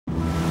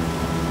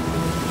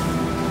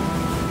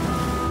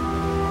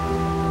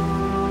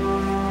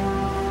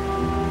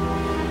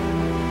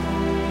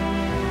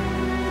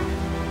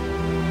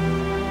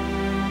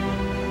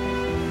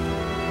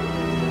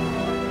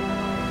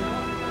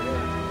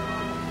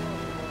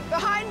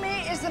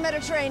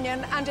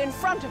Mediterranean, and in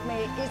front of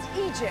me is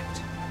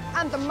Egypt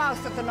and the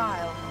mouth of the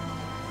Nile.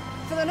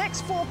 For the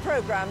next 4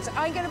 programs,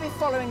 I'm going to be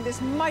following this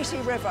mighty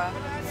river,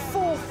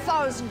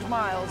 4,000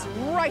 miles,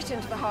 right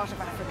into the heart of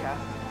Africa.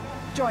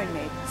 Join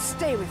me,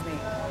 stay with me.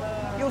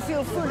 You'll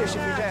feel foolish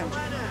if you don't.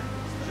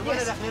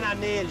 Yes.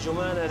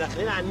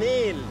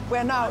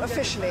 We're now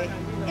officially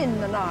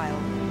in the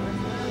Nile.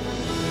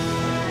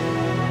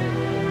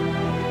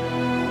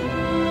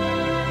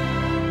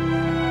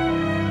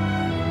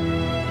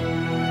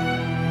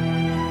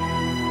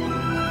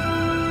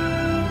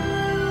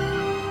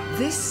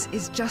 This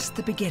is just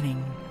the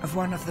beginning of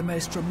one of the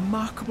most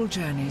remarkable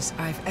journeys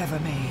I've ever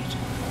made.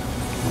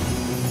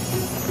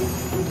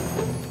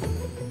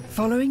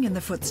 Following in the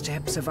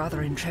footsteps of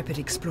other intrepid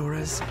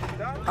explorers,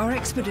 our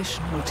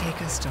expedition will take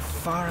us to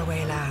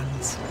faraway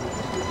lands.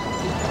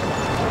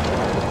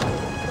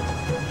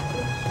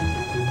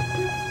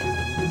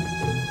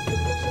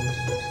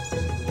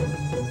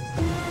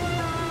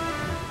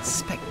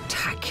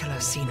 Spectacular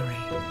scenery.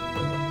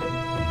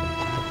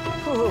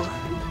 Oh.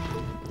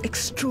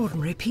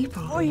 Extraordinary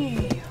people.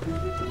 Oy.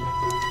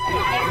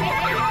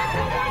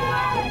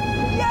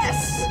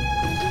 Yes!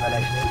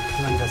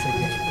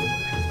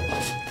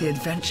 The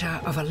adventure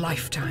of a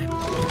lifetime.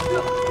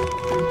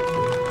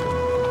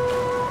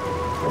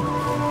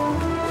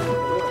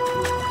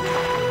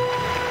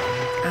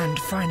 And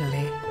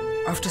finally,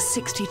 after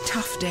 60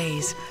 tough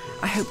days,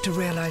 I hope to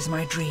realize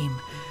my dream,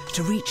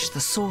 to reach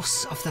the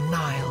source of the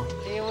Nile.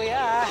 Here we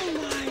are. Oh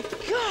my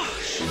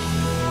gosh!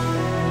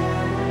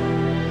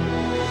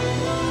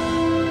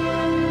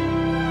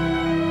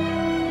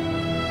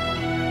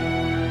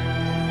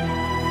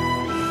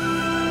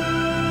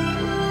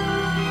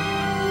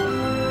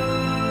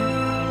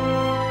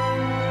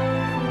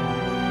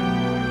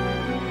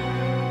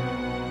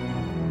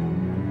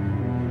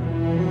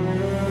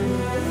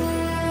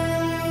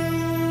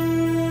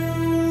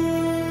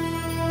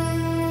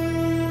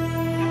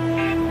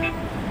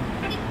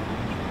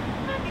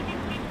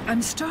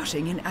 I'm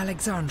starting in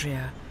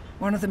Alexandria,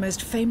 one of the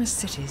most famous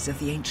cities of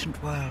the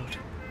ancient world.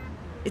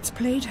 It's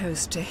played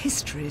host to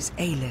history's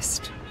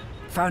A-list.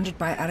 Founded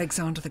by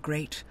Alexander the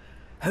Great,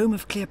 home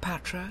of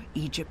Cleopatra,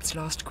 Egypt's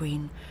last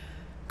queen,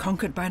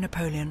 conquered by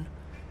Napoleon,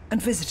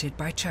 and visited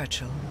by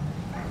Churchill,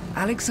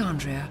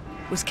 Alexandria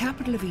was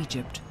capital of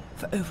Egypt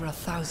for over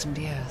 1,000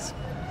 years.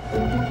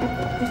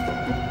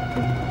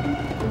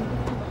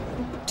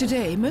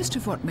 Today, most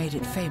of what made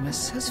it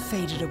famous has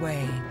faded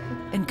away,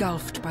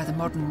 engulfed by the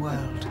modern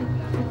world.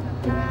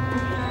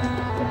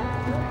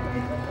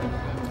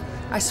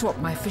 I swapped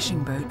my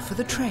fishing boat for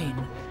the train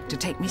to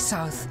take me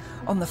south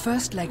on the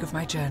first leg of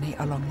my journey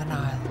along the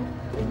Nile.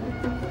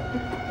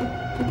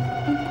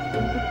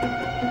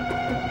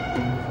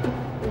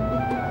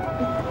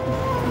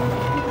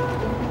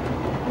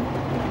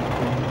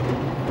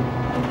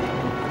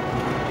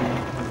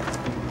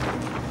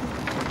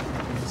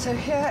 So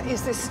here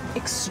is this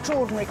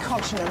extraordinary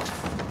continent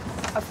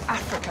of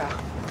Africa.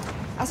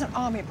 As an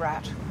army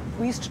brat,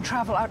 we used to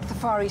travel out to the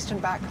Far East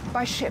and back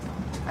by ship.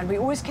 And we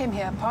always came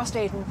here, past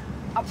Aden,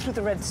 up through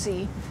the Red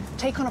Sea,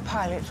 take on a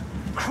pilot,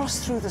 cross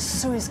through the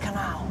Suez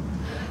Canal.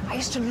 I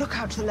used to look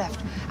out to the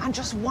left and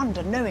just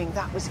wonder, knowing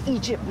that was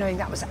Egypt, knowing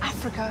that was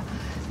Africa,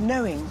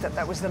 knowing that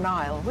that was the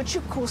Nile, which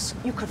of course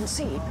you couldn't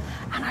see.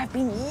 And I've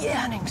been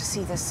yearning to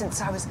see this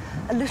since I was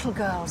a little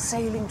girl,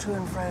 sailing to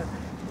and fro.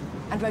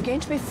 And we're going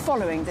to be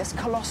following this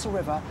colossal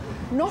river,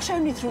 not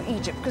only through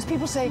Egypt, because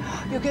people say,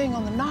 oh, you're going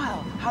on the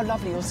Nile, how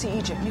lovely, you'll see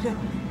Egypt. And you go,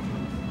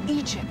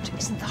 Egypt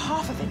isn't the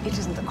half of it, it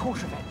isn't the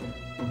quarter of it.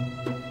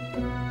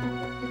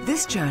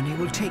 This journey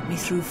will take me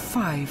through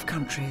 5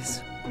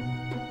 countries.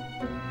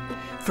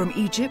 From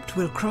Egypt,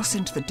 we'll cross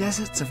into the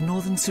deserts of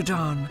northern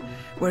Sudan,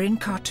 where in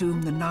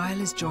Khartoum the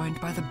Nile is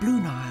joined by the Blue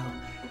Nile,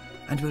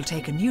 and we'll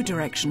take a new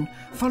direction,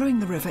 following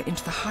the river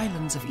into the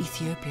highlands of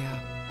Ethiopia.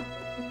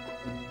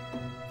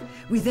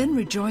 We then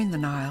rejoin the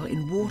Nile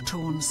in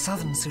war-torn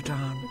southern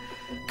Sudan,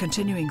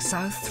 continuing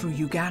south through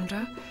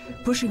Uganda,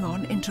 pushing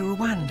on into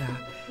Rwanda,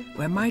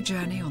 where my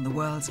journey on the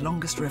world's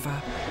longest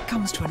river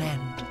comes to an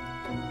end.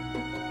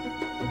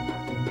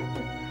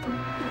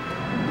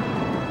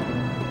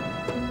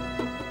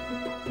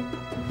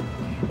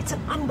 It's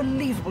an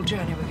unbelievable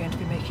journey we're going to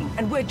be making,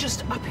 and we're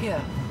just up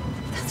here.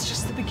 That's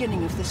just the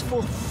beginning of this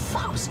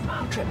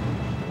 4,000-mile trip.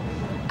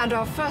 And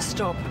our first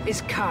stop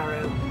is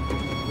Cairo.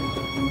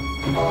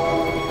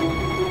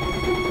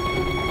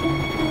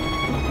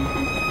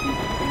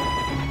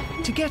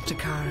 To get to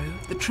Cairo,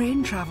 the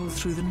train travels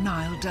through the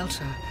Nile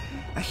Delta,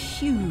 a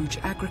huge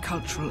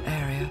agricultural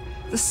area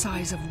the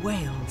size of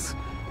Wales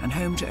and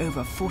home to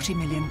over 40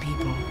 million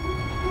people.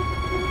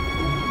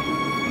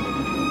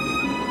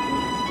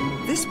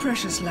 This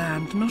precious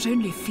land not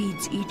only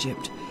feeds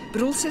Egypt,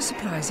 but also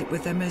supplies it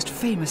with their most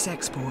famous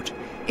export,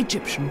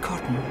 Egyptian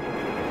cotton.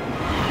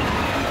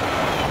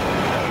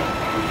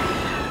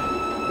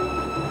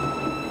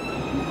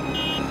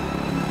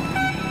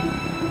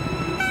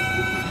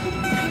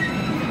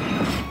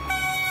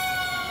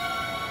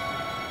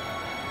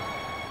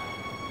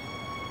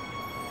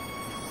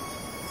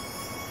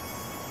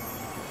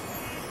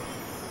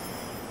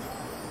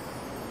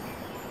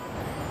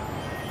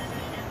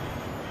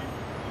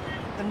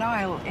 the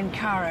Nile in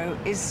Cairo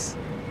is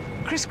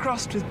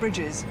crisscrossed with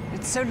bridges.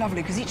 It's so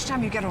lovely because each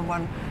time you get on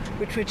one,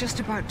 which we're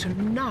just about to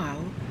now,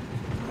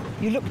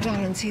 you look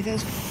down and see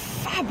those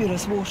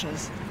fabulous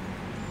waters.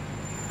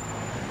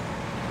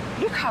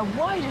 Look how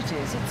wide it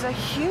is. It's a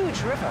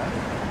huge river,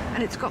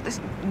 and it's got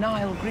this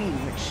Nile green,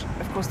 which,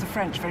 of course, the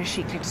French very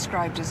chicly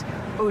described as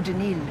eau de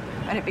Nile,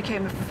 and it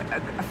became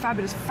a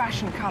fabulous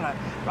fashion colour,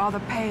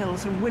 rather pale,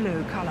 sort of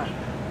willow colour.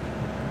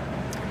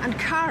 And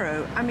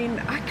Cairo, I mean,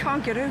 I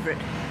can't get over it.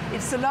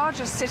 It's the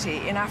largest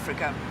city in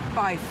Africa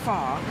by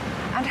far,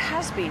 and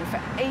has been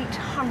for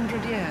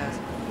 800 years.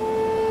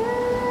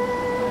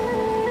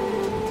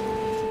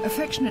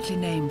 Affectionately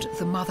named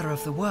the Mother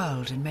of the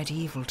World in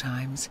medieval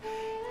times,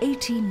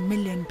 18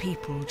 million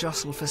people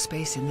jostle for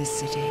space in this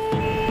city.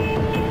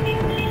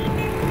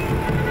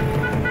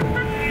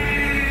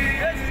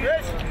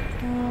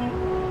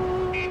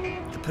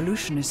 The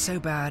pollution is so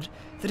bad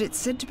that it's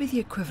said to be the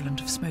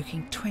equivalent of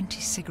smoking 20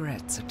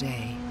 cigarettes a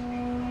day.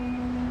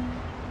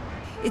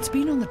 It's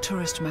been on the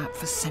tourist map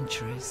for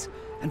centuries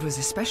and was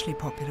especially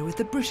popular with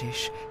the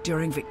British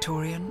during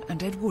Victorian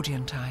and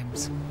Edwardian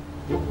times.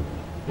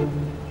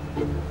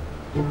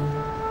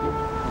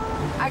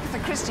 Agatha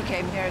Christie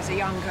came here as a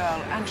young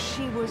girl and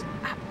she was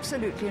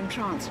absolutely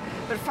entranced.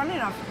 But funnily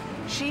enough,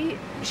 she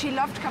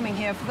loved coming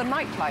here for the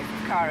nightlife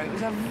of Cairo. It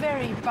was a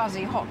very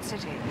buzzy, hot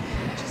city.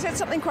 She said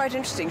something quite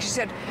interesting. She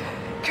said,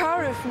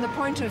 Cairo, from the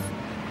point of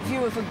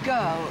view of a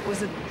girl,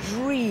 was a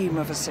dream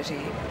of a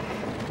city.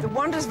 The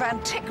wonders of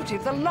antiquity,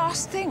 the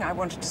last thing I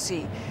wanted to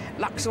see,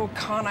 Luxor,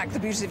 Karnak, the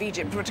beauties of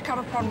Egypt, were to come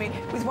upon me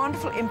with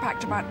wonderful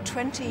impact about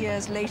 20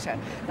 years later.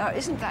 Now,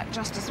 isn't that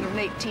just a sort of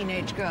late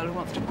teenage girl who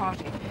wants to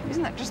party?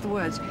 Isn't that just the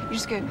words? You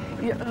just go,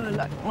 yeah,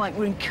 like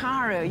we're in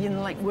Cairo, you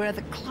know, like where are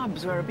the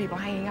clubs, where are people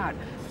hanging out?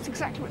 That's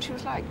exactly what she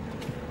was like.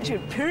 And she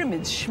went,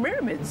 pyramids,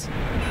 schmyramids.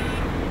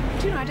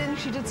 Do you know, I don't think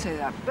she did say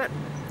that, but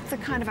it's the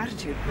kind of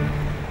attitude.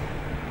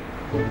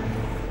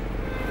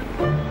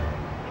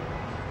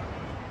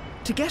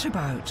 To get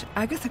about,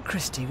 Agatha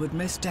Christie would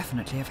most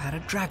definitely have had a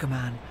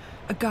dragoman,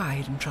 a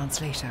guide and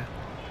translator.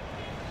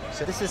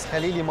 So this is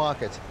Khalili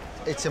Market.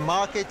 It's a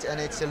market and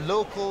it's a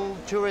local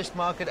tourist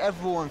market.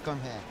 Everyone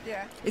come here.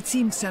 Yeah. It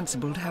seemed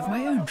sensible to have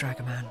my own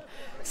dragoman.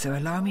 So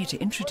allow me to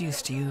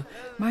introduce to you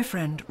my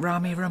friend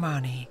Rami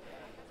Ramani.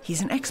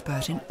 He's an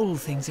expert in all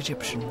things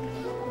Egyptian.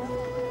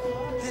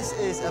 This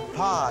is a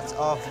part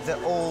of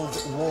the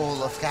old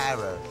wall of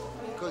Cairo.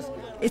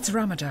 It's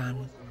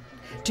Ramadan.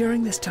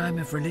 During this time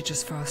of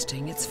religious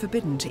fasting, it's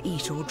forbidden to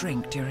eat or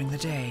drink during the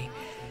day.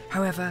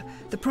 However,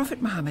 the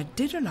Prophet Muhammad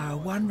did allow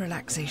one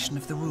relaxation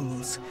of the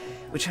rules,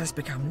 which has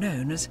become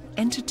known as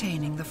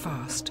entertaining the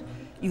fast,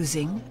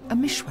 using a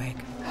mishweg.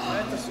 Oh,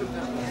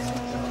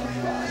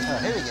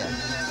 here we go.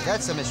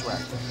 That's a mishweg.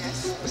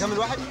 Yes.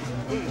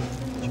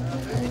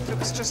 It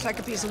looks just like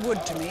a piece of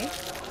wood to me.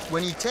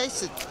 When you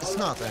taste it, it's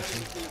not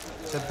actually.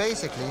 So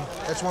basically,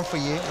 that's one for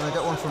you, and I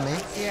got one for me.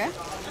 Yeah.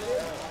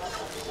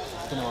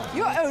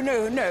 Oh,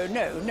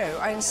 no,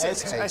 I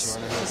insist. Okay,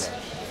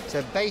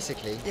 so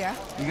basically, yeah.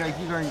 You're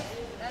going...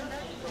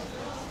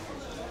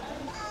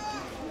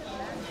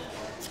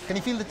 Can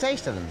you feel the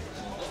taste of them?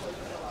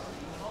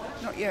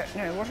 Not yet,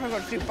 no. What have I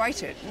got to do?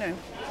 Bite it? No.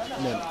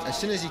 No, as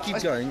soon as you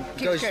keep going,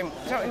 keep going.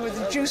 Something with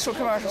the juice will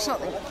come out or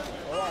something.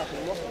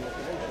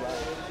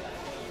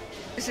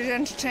 Is it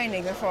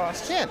entertaining, the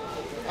fast? Yeah.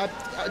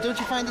 Don't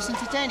you find this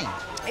entertaining?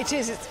 It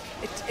is.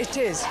 It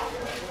is.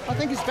 I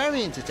think it's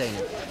very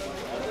entertaining.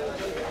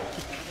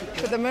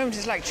 For the moment,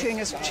 it's like chewing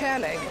a chair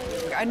leg.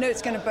 I know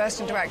it's going to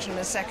burst into action in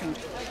a second.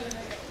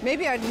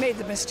 Maybe I'd made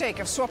the mistake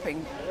of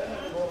swapping.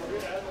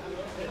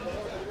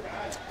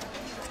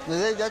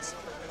 They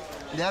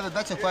have a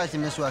better quality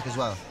miswak as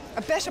well.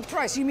 A better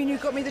price? You mean you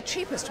got me the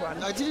cheapest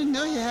one? I didn't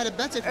know you had a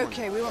better one.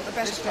 OK, we want the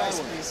better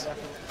price, please.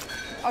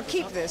 I'll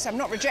keep this. I'm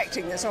not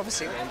rejecting this,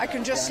 obviously. I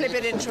can just slip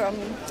it into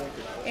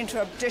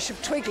a dish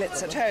of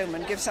twiglets at home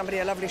and give somebody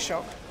a lovely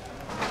shock.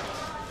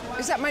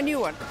 Is that my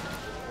new one?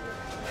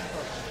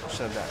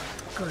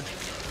 Good.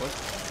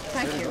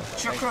 Thank you.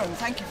 Shukran,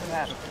 thank you for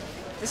that.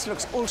 This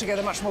looks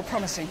altogether much more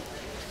promising.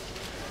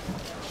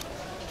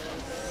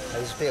 How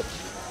does it feel?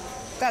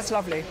 That's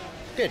lovely.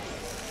 Good.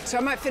 So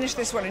I might finish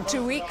this one in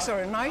 2 weeks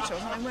or a night or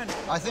something. When?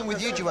 I think with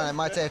you, Joanna, it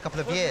might take a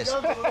couple of years.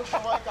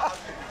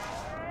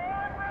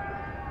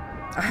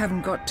 I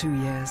haven't got 2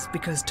 years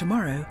because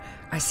tomorrow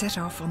I set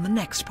off on the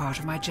next part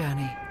of my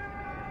journey.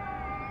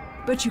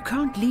 But you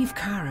can't leave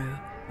Cairo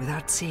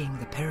without seeing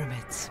the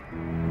pyramids.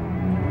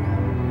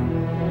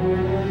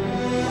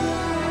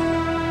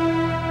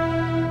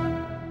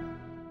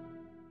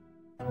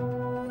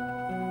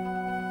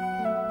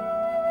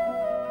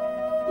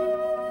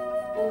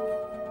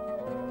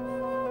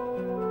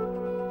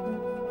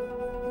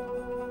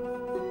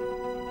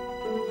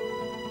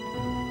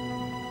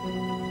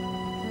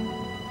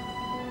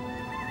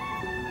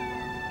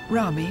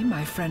 Rami,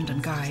 my friend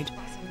and guide,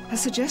 has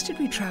suggested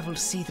we travel to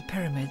see the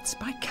pyramids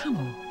by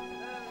camel.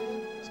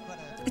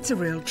 It's a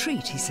real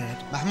treat, he said.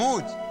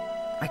 Mahmoud!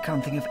 I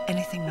can't think of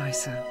anything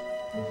nicer.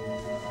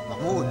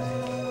 Mahmoud!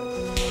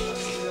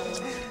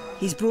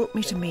 He's brought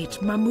me to meet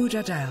Mahmoud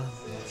Adel.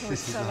 Oh,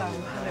 salam.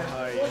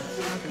 Hello.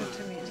 Good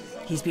to meet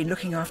you. He's been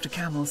looking after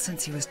camels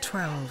since he was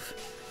 12.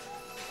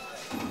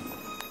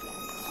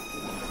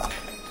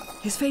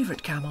 His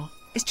favourite camel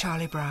is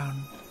Charlie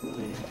Brown.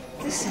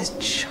 This is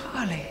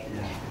Charlie.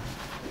 Yeah.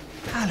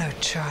 Hello,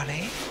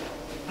 Charlie.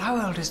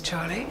 How old is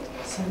Charlie?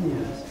 7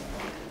 years.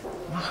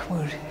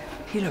 Mahmoud,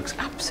 he looks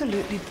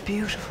absolutely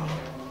beautiful.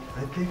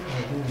 I take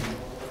care of them.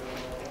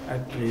 I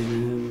clean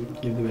them,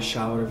 give them a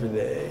shower every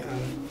day.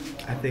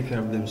 I take care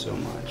of them so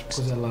much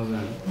because I love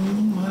them.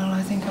 Well,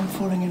 I think I'm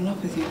falling in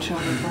love with you,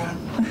 Charlie Brown.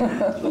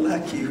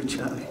 Like you,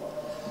 Charlie.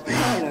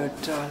 Hello,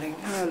 darling.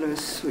 Hello,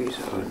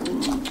 sweetheart.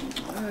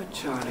 Oh,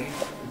 Charlie.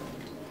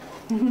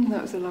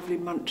 That was a lovely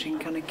munching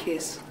kind of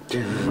kiss.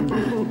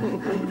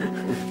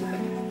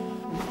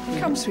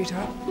 Come,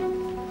 sweetheart.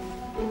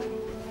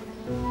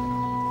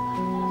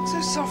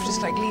 So soft, it's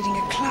like leading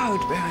a cloud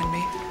behind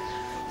me.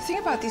 The thing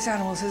about these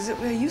animals is that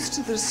we're used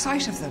to the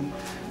sight of them.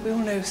 We all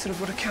know sort of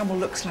what a camel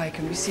looks like,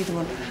 and we see them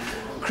on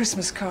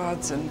Christmas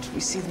cards, and we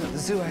see them at the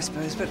zoo, I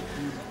suppose. But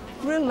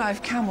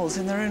real-life camels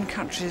in their own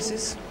countries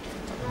it's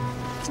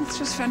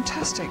just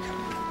fantastic.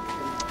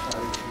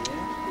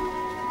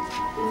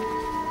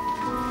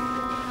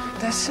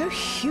 They're so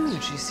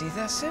huge, you see.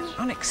 They're so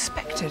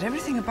unexpected.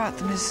 Everything about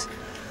them is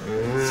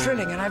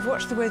thrilling, and I've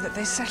watched the way that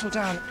they settle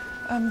down.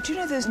 Do you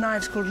know those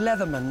knives called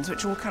Leathermans,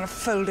 which all kind of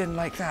fold in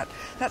like that?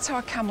 That's how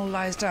a camel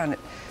lies down. It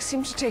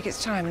seems to take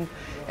its time, and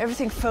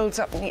everything folds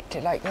up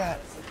neatly like that.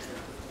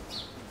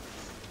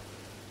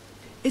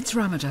 It's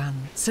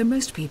Ramadan, so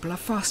most people are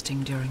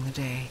fasting during the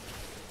day.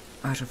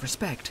 Out of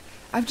respect,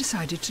 I've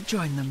decided to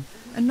join them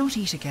and not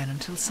eat again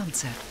until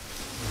sunset.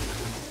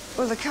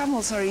 Well, the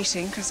camels are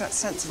eating, because that's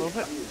sensible,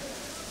 but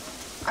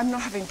I'm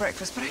not having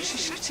breakfast. But actually,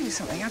 should I tell you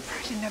something? I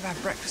practically never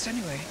have breakfast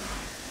anyway.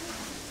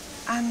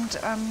 And,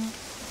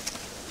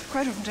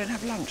 quite often don't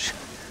have lunch.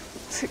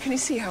 So can you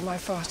see how my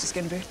fast is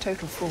going to be a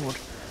total fraud?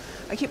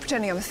 I keep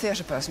pretending I'm a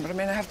theatre person, but I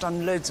mean, I have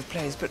done loads of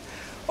plays, but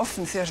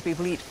often theatre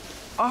people eat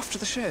after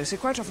the show, so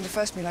quite often the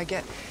first meal I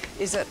get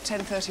is at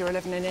 10:30 or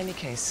 11 in any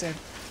case, so...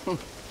 You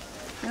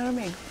know what I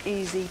mean?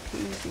 Easy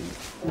peasy.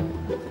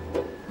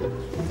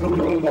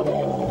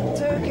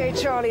 It's OK,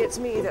 Charlie, it's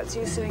me. That's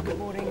you saying good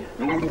morning.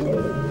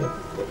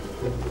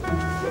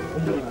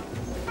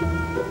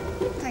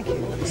 Thank you.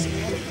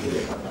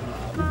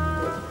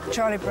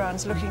 Charlie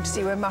Brown's looking to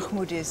see where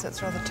Mahmoud is.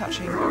 That's rather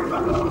touching.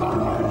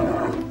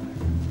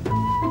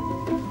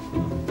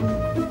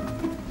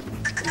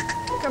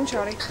 Come,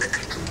 Charlie.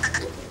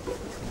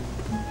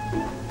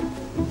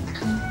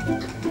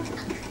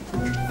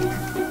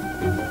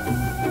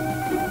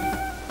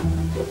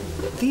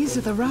 These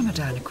are the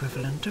Ramadan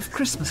equivalent of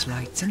Christmas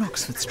lights in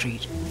Oxford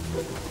Street.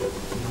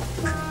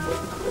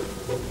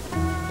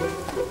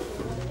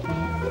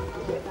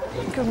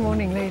 Good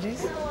morning,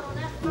 ladies.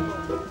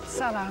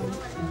 Salam.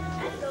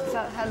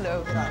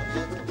 Hello.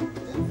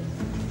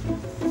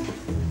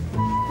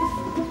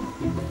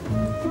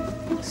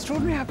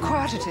 Extraordinary how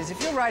quiet it is.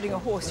 If you're riding a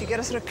horse, you get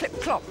a sort of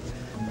clip-clop.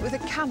 With a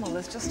camel,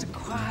 there's just a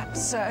quiet,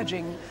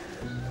 surging,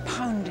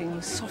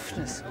 pounding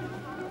softness.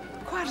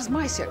 Quiet as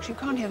mice, actually. You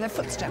can't hear their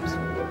footsteps.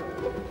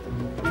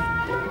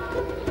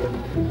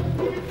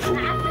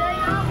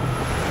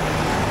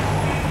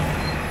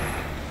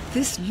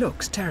 This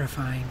looks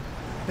terrifying,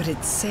 but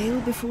it's sail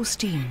before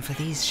steam for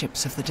these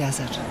ships of the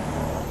desert.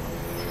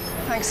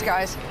 Thanks,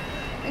 guys.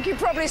 I think you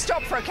probably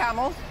stop for a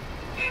camel.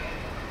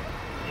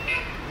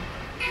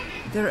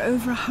 There are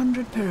over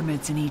 100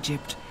 pyramids in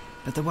Egypt,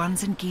 but the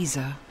ones in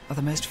Giza are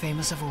the most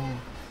famous of all.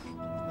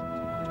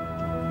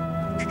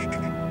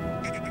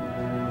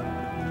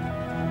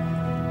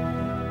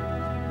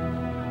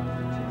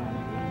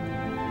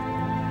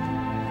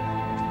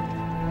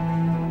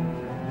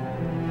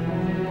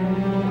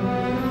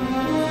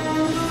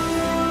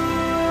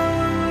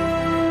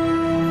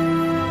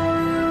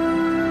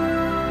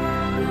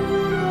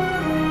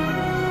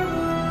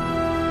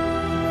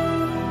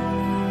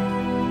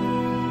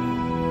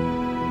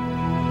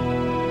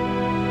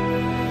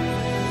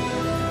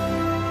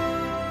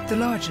 The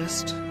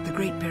largest, the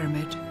Great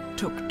Pyramid,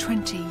 took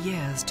 20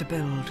 years to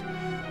build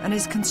and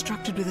is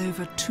constructed with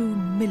over 2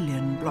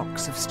 million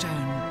blocks of stone.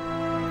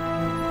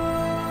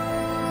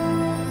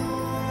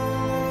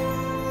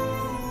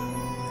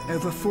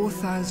 Over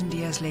 4,000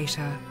 years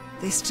later,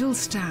 they still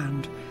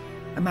stand,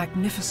 a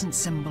magnificent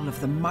symbol of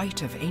the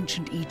might of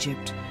ancient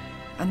Egypt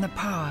and the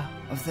power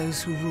of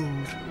those who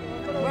ruled.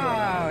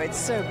 Wow, it's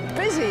so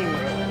busy!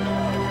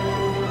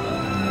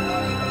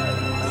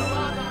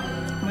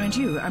 Mind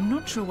you, I'm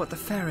not sure what the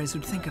pharaohs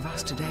would think of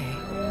us today.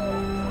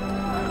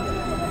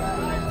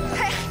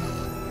 Hey!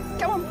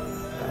 Come on!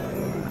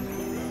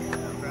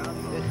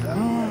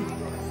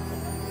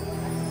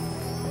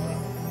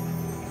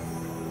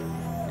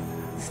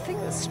 The thing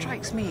that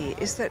strikes me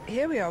is that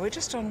here we are, we're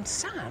just on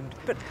sand,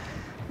 but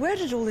where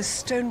did all this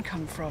stone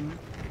come from?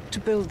 to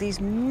build these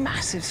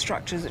massive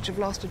structures which have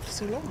lasted for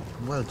so long?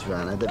 Well,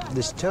 Joanna,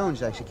 the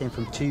stones actually came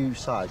from two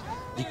sides.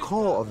 The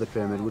core of the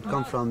pyramid would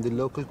come from the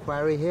local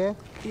quarry here.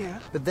 Yeah.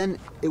 But then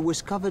it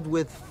was covered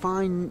with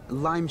fine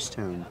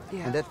limestone.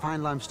 Yeah. And that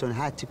fine limestone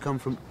had to come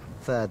from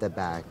further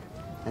back.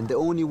 And the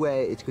only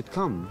way it could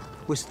come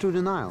was through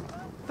the Nile.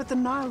 But the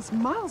Nile's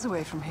miles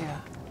away from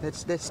here.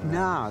 That's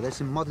now,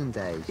 that's in modern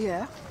days.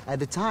 Yeah. At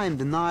the time,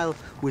 the Nile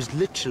was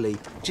literally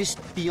just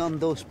beyond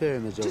those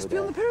pyramids over there. Just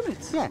beyond the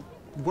pyramids? Yeah.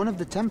 One of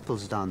the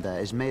temples down there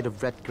is made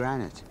of red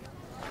granite.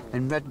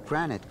 And red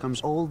granite comes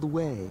all the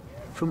way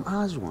from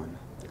Aswan.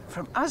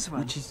 From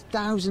Aswan? Which is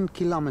 1,000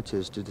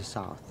 kilometers to the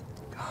south.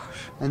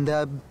 Gosh. And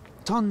there are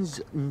tons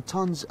and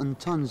tons and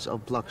tons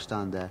of blocks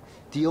down there.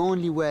 The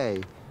only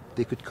way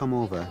they could come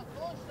over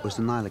was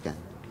the Nile again.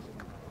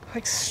 How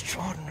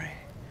extraordinary.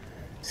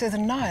 So the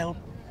Nile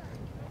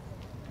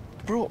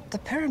brought the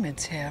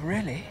pyramids here,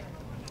 really?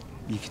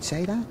 You could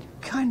say that?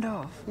 Kind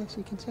of. Yes,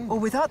 you can say Or that.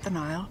 without the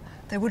Nile,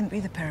 there wouldn't be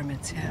the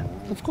pyramids here.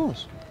 Of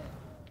course.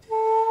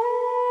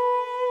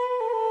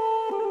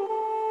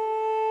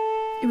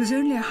 It was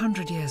only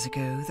 100 years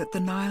ago that the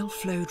Nile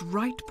flowed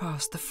right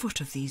past the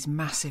foot of these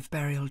massive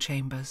burial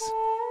chambers.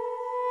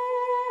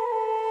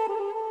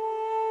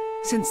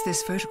 Since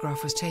this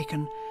photograph was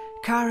taken,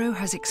 Cairo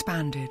has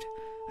expanded,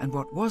 and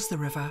what was the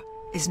river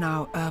is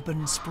now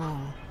urban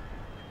sprawl.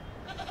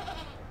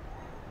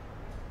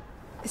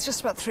 It's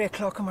just about 3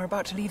 o'clock and we're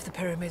about to leave the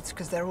pyramids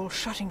because they're all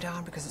shutting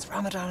down because it's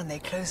Ramadan and they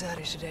close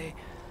early today.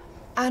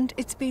 And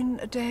it's been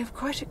a day of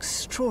quite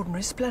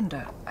extraordinary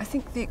splendour. I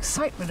think the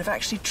excitement of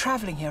actually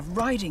travelling here,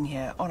 riding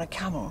here on a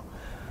camel,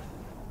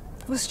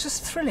 was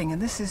just thrilling.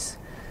 And this is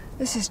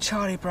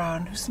Charlie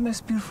Brown, who's the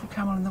most beautiful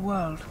camel in the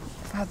world.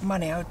 If I had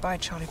money, I would buy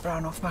Charlie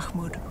Brown off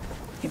Mahmoud.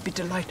 He'd be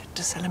delighted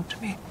to sell him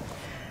to me.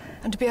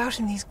 And to be out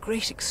in these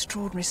great,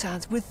 extraordinary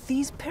sands with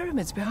these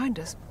pyramids behind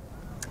us.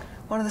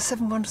 One of the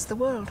 7 wonders of the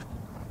world.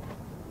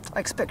 I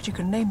expect you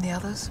can name the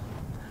others.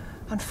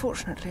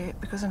 Unfortunately,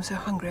 because I'm so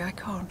hungry, I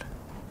can't.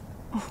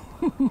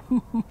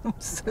 I'm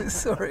so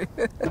sorry.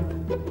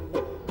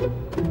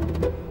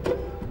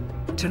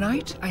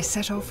 Tonight, I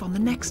set off on the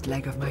next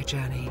leg of my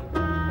journey.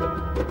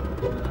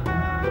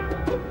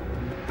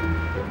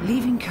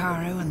 Leaving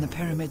Cairo and the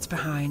pyramids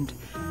behind,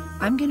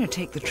 I'm going to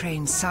take the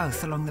train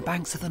south along the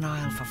banks of the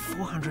Nile for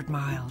 400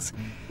 miles,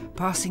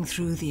 passing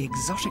through the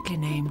exotically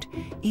named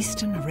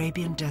Eastern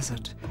Arabian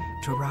Desert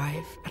to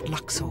arrive at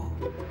Luxor.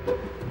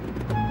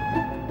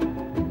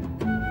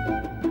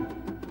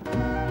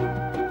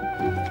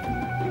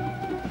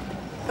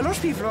 A lot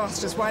of people have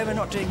asked us why we're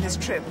not doing this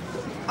trip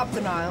up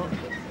the Nile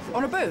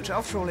on a boat.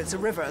 After all, it's a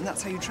river and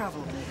that's how you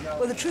travel.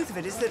 Well, the truth of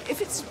it is that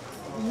if it's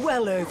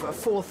well over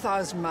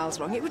 4,000 miles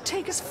long, it would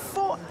take us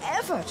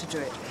forever to do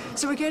it.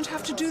 So we're going to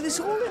have to do this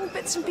all in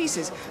bits and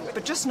pieces.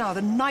 But just now,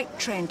 the night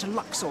train to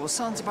Luxor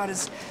sounds about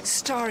as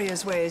starry a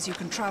way as you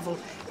can travel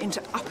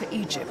into Upper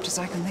Egypt as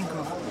I can think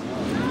of.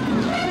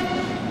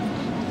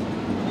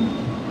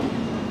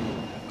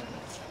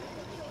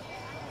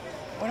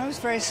 When I was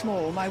very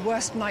small, my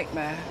worst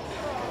nightmare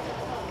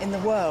in the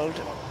world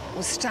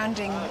was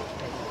standing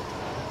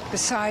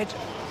beside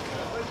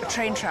a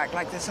train track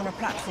like this on a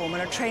platform,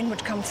 and a train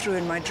would come through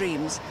in my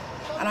dreams,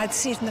 and I'd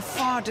see it in the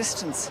far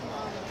distance,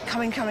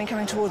 coming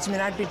towards me,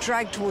 and I'd be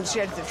dragged towards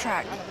the edge of the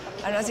track,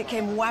 and as it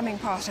came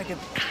whamming past, I could,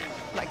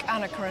 like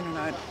Anna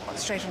Karenina, I'd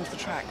straight onto the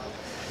track.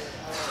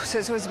 So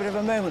it's always a bit of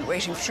a moment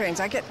waiting for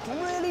trains. I get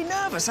really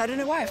nervous. I don't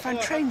know why. I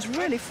find trains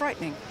really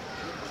frightening.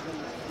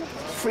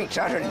 Freaked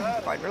out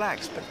and quite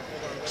relaxed, but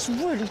it's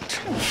really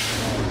tense.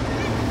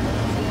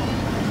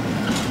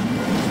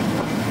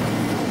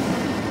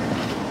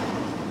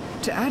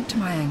 To add to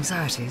my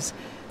anxieties,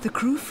 the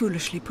crew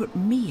foolishly put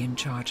me in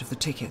charge of the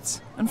tickets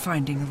and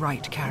finding the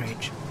right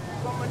carriage.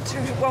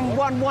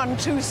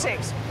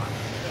 11126.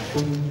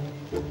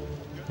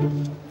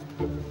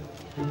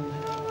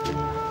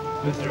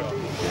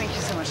 Thank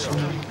you so much.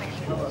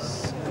 Thank you.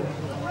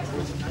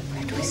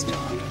 Where do we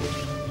start?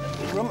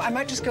 I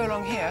might just go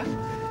along here.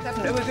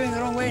 No, we're going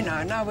the wrong way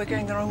now. Now we're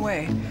going the wrong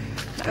way.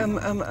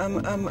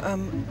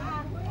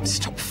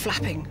 Stop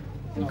flapping.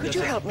 Could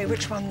you help me?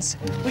 Which? This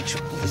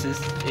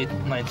is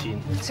 819.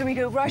 So we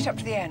go right up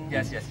to the end?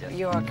 Yes.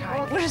 You are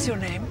kind. What is your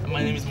name?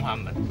 My name is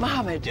Mohammed.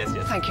 Mohammed? Yes.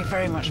 Thank you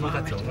very much,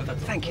 Mohammed.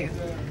 Thank you.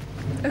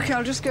 OK,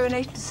 I'll just go in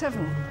 8 to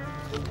 7.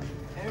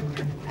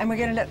 And we're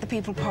going to let the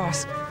people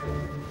pass.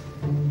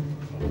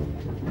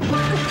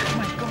 Oh,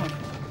 my God.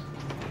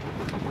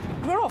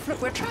 We're off. Look,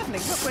 we're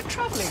travelling. Look, we're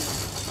travelling.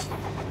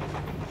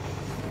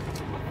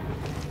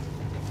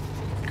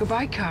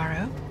 Goodbye,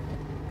 Cairo.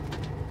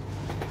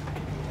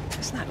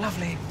 Isn't that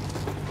lovely?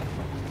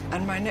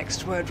 And my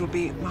next word will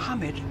be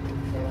Mohammed.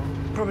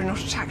 Probably not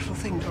a tactful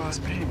thing to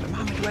ask, but anyway,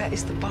 Mohammed, where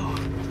is the bar?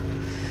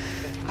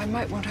 I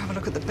might want to have a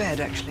look at the bed,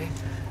 actually.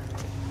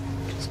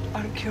 Just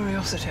out of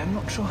curiosity, I'm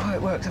not sure how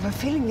it works. I have a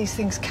feeling these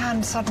things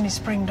can suddenly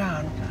spring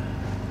down.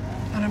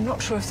 And I'm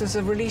not sure if there's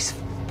a release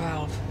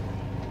valve.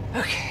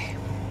 OK.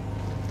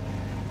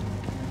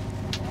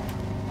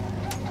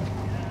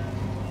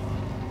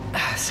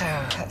 So,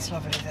 that's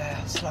lovely there.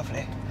 It's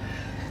lovely.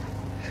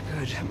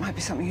 Good. It might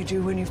be something you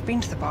do when you've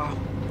been to the bar.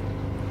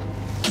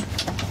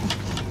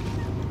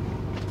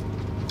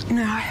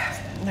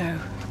 No.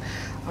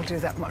 I'll do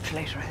that much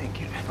later, I think.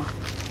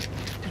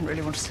 Didn't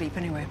really want to sleep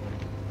anyway.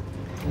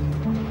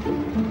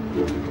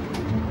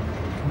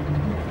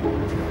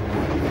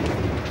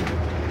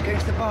 Going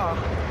to the bar.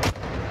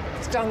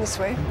 It's down this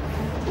way.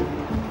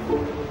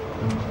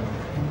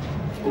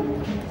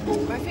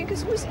 My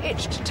fingers always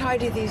itch to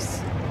tidy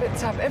these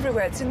bits up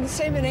everywhere. It's the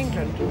same in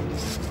England.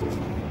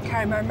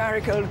 Carry my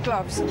marigold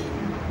gloves.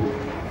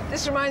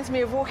 This reminds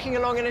me of walking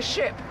along in a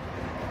ship.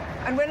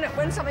 And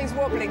when something's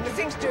wobbling, the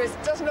thing to do is,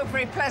 it doesn't look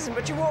very pleasant,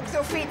 but you walk with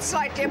your feet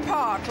slightly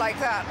apart, like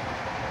that.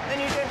 Then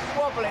you don't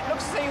wobble. It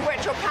looks as though you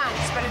wet your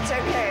pants, but it's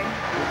okay.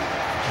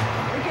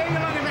 We're going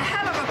along at a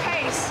hell of a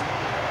pace.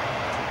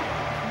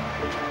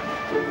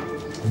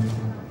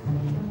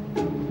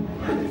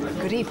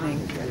 Good evening.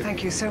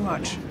 Thank you so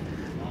much.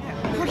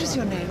 What is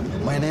your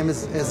name? My name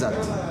is Izzat.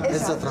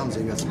 Izzat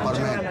Ramzi, yes.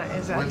 Joanna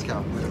Izzat.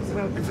 Welcome.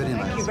 Very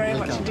nice. Thank you very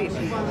much indeed.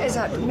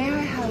 Izzat, may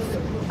I have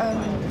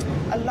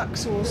a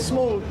Luxor,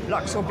 small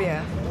Luxor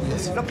beer?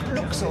 Yes.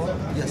 Luxor?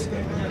 Yes.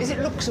 Is it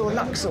Luxor or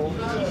Luxor?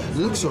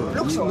 Luxor.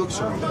 Luxor.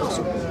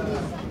 Luxor.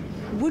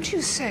 Would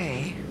you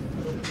say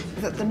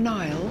that the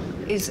Nile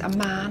is a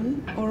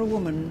man or a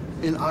woman?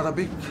 In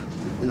Arabic,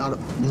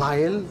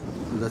 Nile,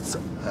 that's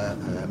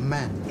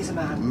man. Is a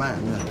man.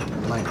 Man,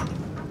 yeah. Nile.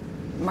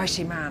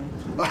 Mighty man.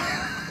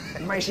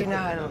 Mighty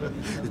Nile.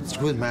 It's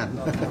good, man.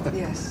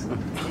 Yes.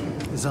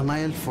 The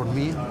Nile, for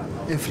me,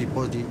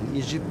 everybody in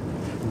Egypt,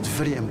 it's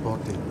very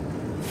important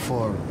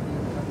for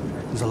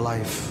the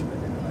life,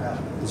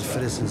 the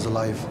first in the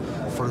life,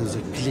 for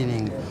the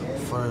cleaning,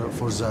 for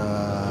the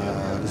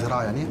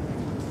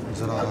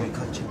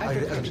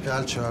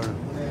agriculture,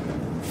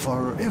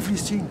 for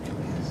everything.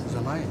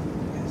 The Nile.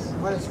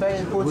 Well, it's very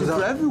important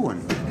for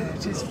everyone.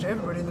 It is for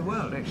everybody in the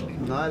world, actually.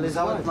 Nile is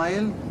Without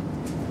Nile,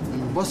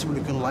 impossible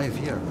you can live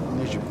here in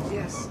Egypt.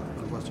 Yes.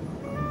 Impossible.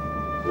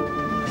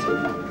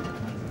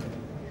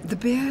 The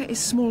beer is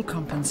small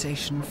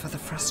compensation for the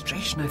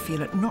frustration I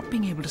feel at not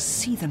being able to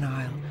see the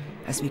Nile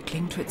as we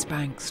cling to its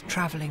banks,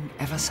 travelling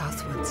ever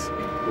southwards.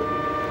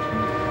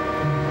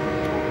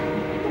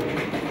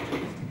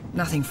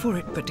 Nothing for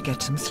it but to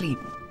get some sleep.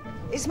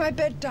 Is my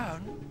bed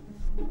down?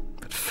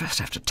 But first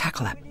I have to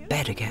tackle that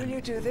bed again. Will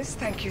you do this?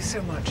 Thank you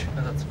so much.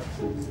 No, that's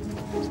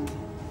fine.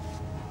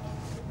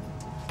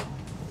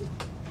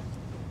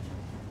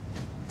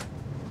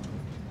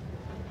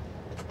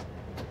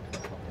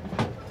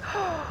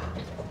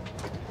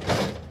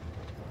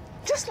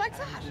 Just like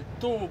that?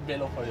 Two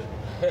below for you.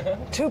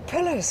 2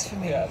 pillows for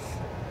me. Yes.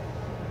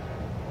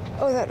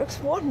 Oh, that looks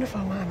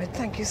wonderful, Mohammed.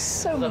 Thank you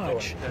so Not at all.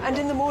 much. Very And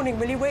in the morning,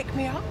 will you wake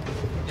me up?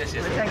 Yes.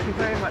 Thank you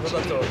very much.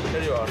 Not at all.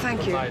 Here you are. Thank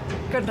Good you. night.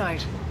 Good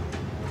night.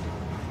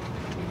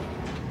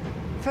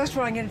 First of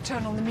all, I'm going to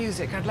turn on the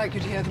music. I'd like you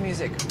to hear the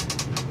music.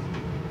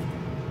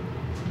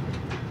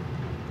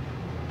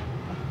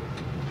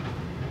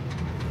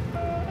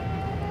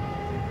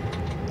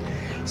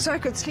 So I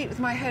could sleep with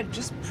my head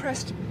just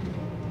pressed.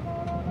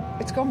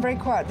 It's gone very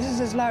quiet. This is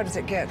as loud as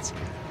it gets.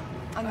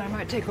 And I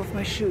might take off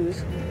my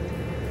shoes.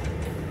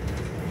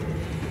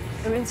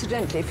 So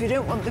incidentally, if you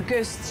don't want the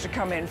ghosts to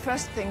come in,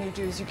 first thing you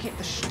do is you keep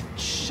the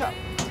shut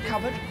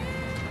cupboard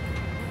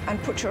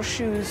and put your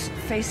shoes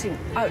facing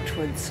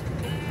outwards.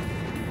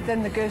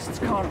 Then the ghosts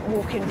can't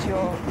walk into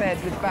your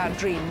bed with bad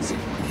dreams.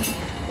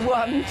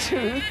 1,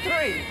 2,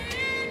 3.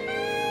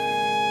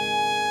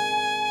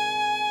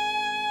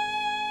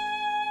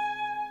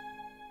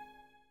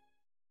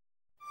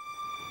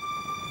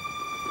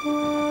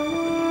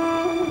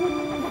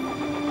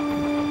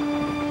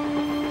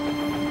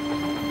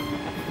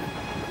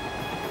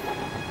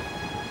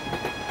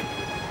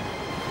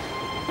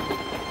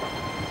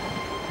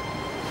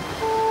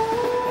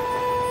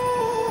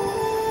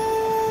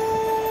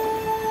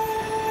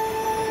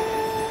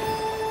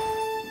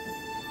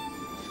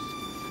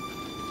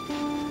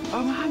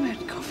 Oh,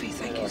 Mohammed, coffee,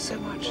 thank you so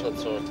much.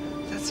 That's all.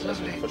 That's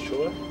lovely. For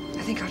sure.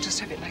 I think I'll just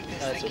have it like this.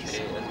 That's Thank you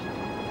so okay. much.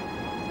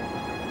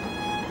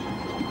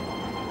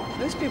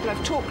 Most people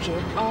I've talked to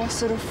are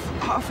sort of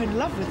half in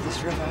love with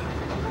this river.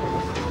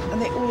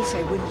 And they all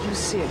say, when you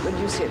see it, when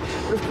you see it.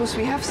 But of course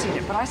we have seen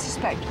it, but I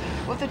suspect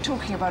what they're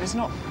talking about is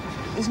not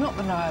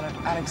the Nile at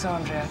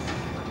Alexandria,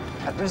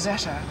 at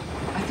Rosetta.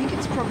 I think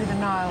it's probably the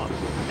Nile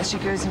as she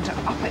goes into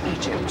Upper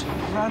Egypt,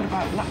 round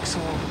about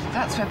Luxor.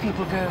 That's where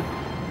people go.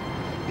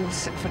 You'll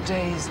sit for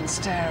days and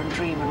stare and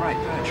dream and write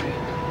poetry.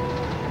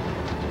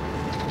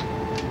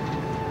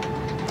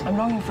 I'm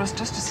longing for us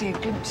just to see a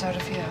glimpse out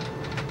of here.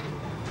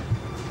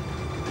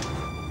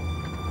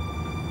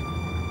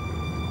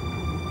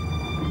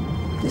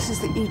 This is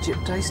the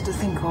Egypt I used to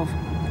think of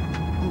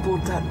on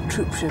board that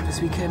troop ship as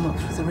we came up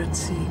through the Red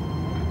Sea.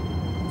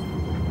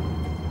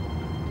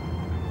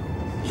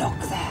 Look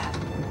there.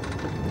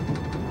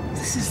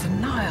 This is the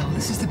Nile.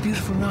 This is the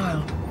beautiful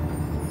Nile.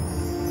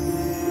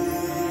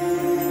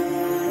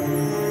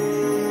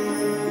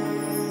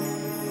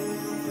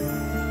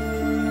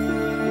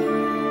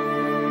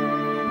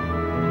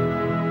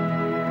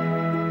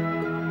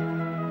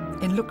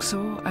 In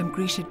Luxor, I'm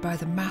greeted by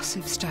the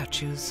massive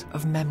statues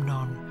of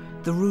Memnon,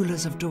 the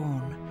rulers of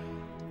dawn,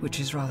 which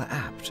is rather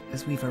apt,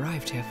 as we've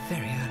arrived here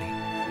very early.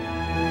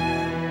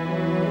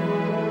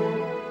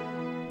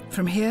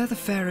 From here, the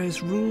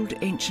pharaohs ruled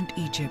ancient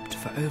Egypt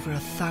for over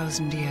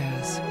 1,000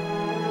 years.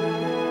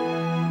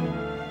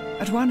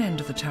 At one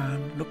end of the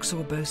town,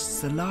 Luxor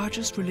boasts the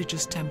largest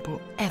religious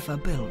temple ever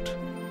built,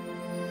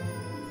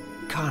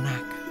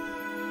 Karnak.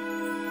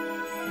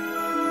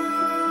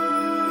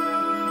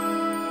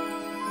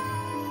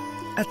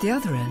 At the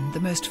other end, the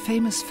most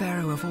famous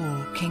pharaoh of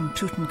all, King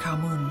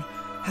Tutankhamun,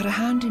 had a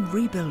hand in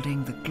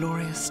rebuilding the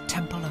glorious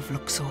Temple of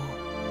Luxor.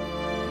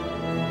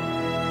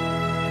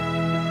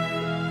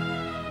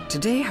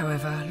 Today,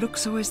 however,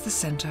 Luxor is the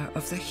centre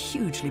of the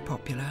hugely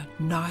popular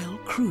Nile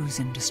cruise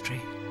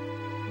industry.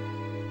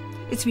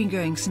 It's been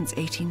going since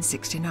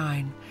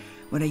 1869,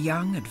 when a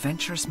young,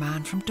 adventurous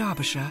man from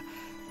Derbyshire,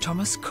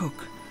 Thomas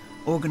Cook,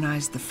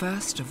 organised the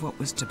first of what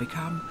was to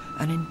become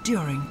an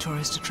enduring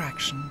tourist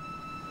attraction.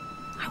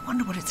 I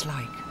wonder what it's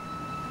like.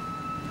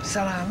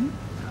 Salam.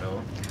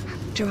 Hello.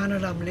 Joanna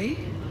Lumley.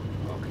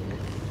 Okay.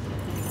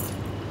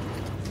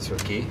 It's your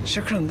key.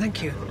 Shukran,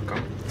 thank you.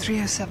 Welcome.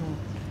 307.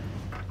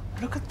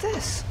 Look at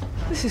this.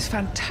 This is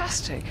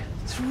fantastic.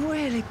 It's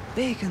really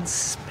big and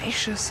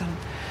spacious and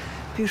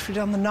beautifully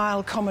done. The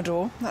Nile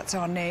Commodore, that's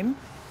our name.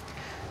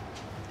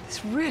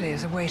 This really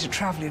is a way to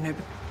travel, you know.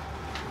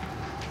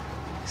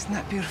 Isn't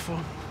that beautiful?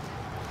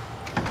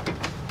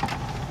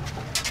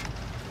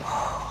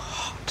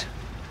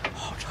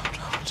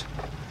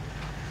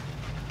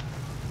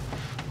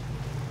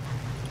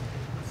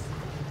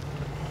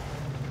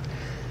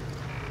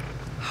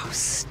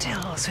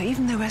 Still, so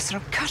even though we're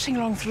sort of cutting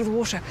along through the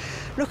water,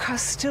 look how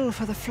still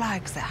for the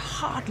flags, they're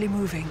hardly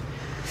moving.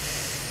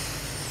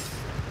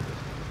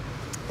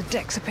 The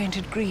decks are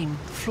painted green,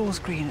 the floor's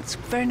green. It's a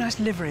very nice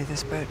livery,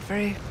 this boat,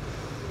 very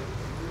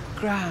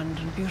grand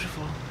and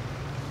beautiful.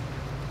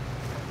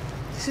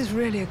 This is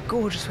really a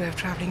gorgeous way of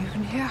travelling. You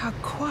can hear how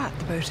quiet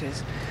the boat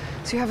is,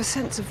 so you have a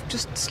sense of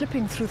just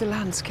slipping through the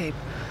landscape.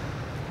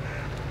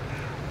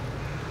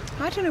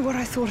 I don't know what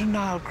I thought a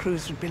Nile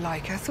cruise would be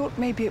like. I thought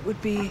maybe it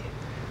would be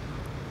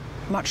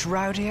much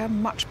rowdier,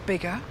 much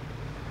bigger,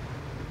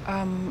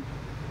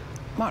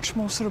 much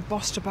more sort of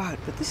bossed about.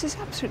 But this is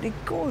absolutely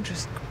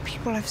gorgeous.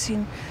 People I've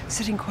seen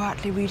sitting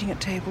quietly reading at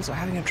tables or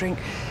having a drink.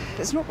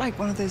 It's not like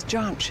one of those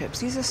giant ships.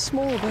 These are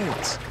small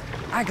boats,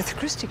 Agatha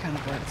Christie kind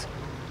of boats.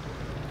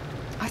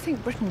 I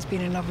think Britain's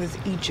been in love with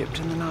Egypt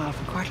and the Nile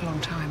for quite a long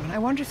time, and I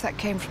wonder if that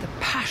came from the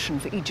passion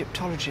for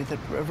Egyptology that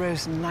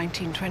arose in the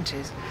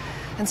 1920s.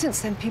 And since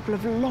then, people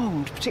have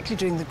longed, particularly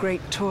during the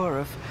great tour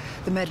of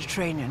the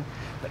Mediterranean,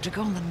 but to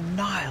go on the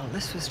Nile,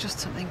 this was just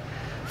something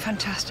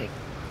fantastic.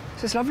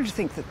 So it's lovely to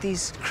think that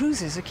these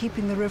cruises are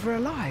keeping the river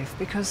alive,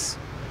 because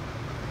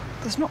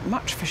there's not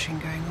much fishing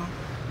going on.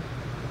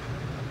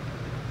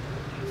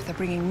 They're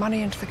bringing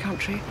money into the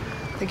country.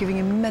 They're giving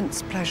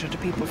immense pleasure to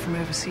people from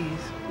overseas.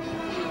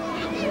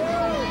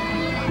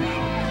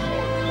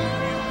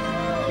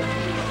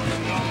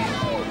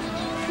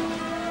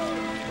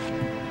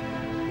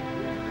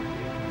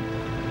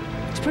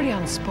 It's pretty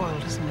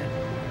unspoiled, isn't it?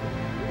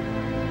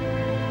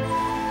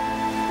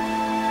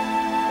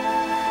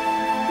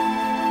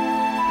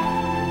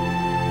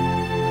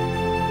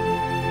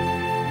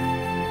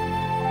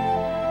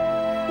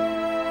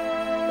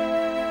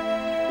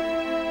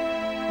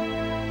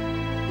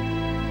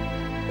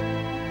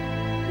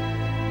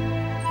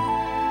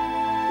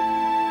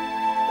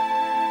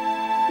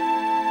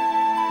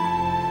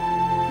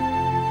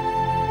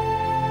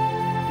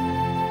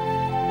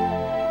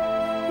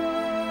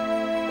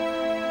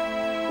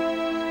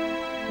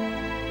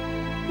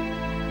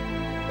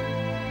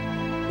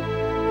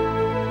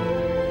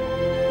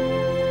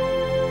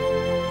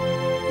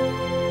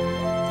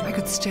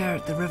 Stare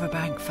at the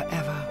riverbank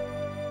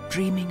forever,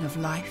 dreaming of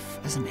life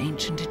as an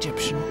ancient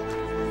Egyptian.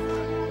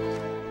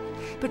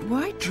 But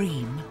why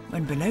dream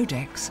when below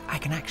decks I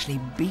can actually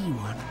be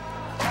one?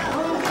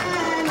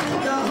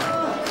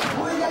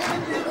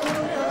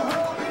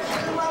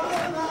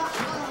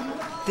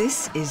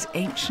 This is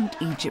Ancient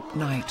Egypt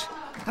Night,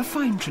 a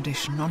fine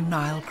tradition on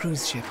Nile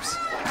cruise ships.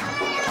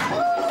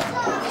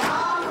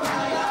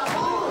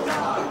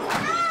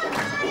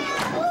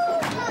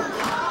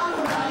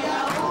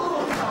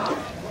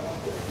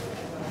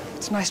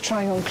 Nice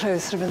trying on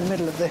clothes sort of in the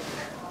middle of the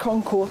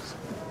concourse.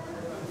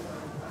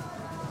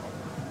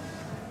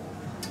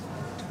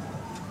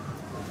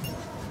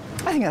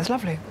 I think that's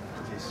lovely.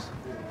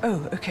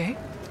 Oh, okay.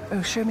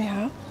 Oh, show me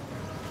how.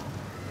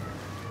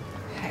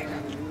 Hang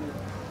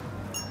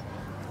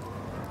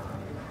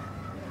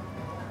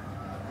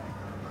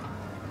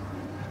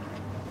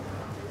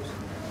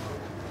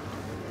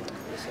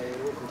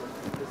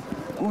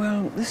on.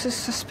 Well, this is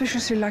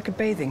suspiciously like a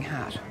bathing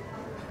hat.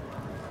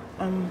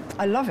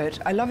 I love it.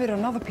 I love it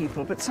on other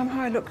people, but somehow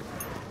I look...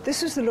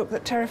 This is the look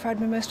that terrified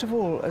me most of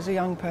all as a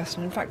young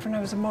person. In fact, when I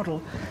was a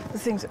model, the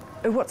things...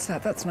 Oh, what's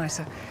that? That's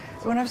nicer.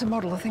 When I was a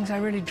model, the things I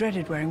really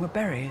dreaded wearing were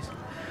berets.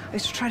 I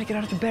used to try to get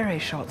out of the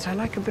beret shots. I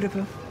like a bit of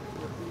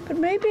But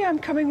maybe I'm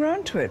coming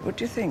round to it. What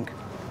do you think?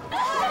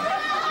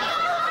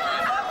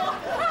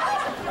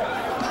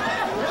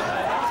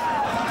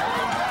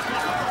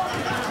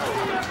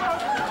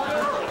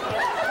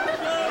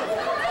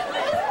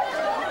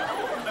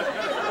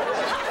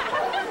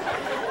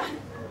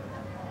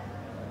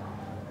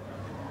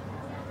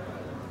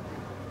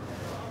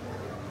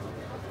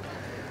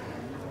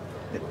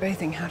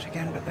 Bathing hat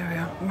again, but there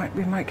we are.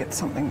 We might get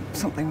something.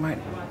 Something might.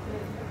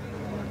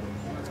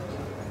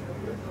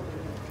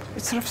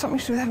 It's sort of something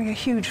to do with having a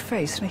huge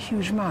face and a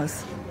huge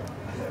mouth.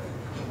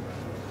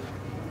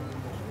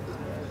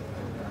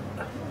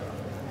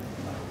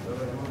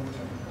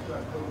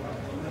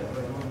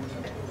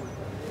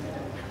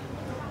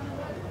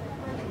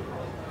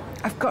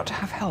 I've got to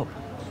have help.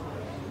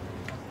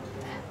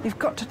 You've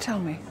got to tell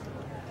me.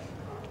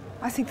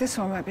 I think this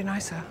one might be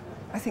nicer.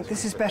 I think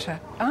this is better.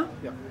 Huh?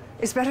 Yeah.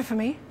 It's better for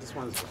me? This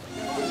one's...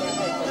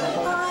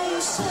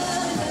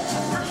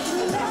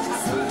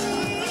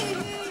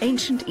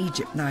 Ancient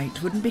Egypt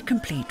night wouldn't be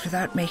complete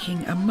without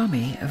making a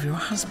mummy of your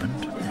husband.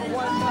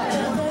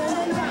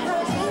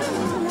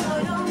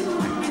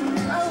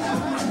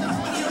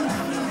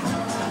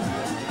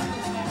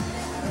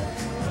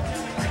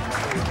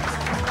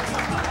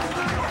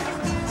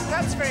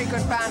 That's very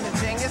good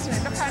bandaging, isn't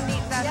it? Look how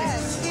neat that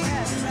is.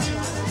 Yes.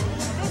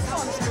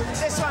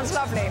 This one's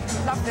lovely.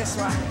 Love this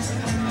one.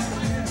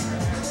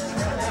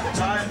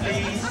 Time,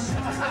 please.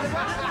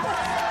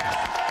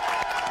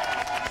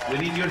 We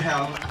need your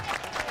help.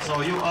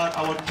 So you are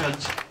our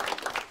judge.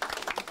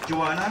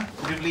 Joanna,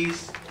 would you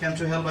please come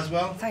to help as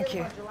well? Thank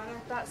you.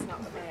 That's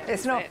not fair.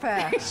 It's not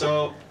fair.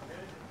 So,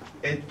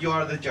 you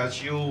are the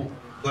judge. You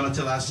gonna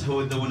tell us who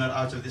is the winner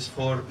out of these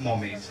 4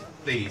 mummies,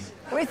 please.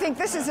 We think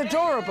this is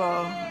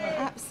adorable.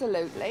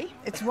 Absolutely.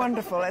 It's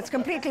wonderful. It's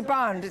completely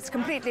bound. It's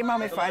completely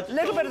mummified. A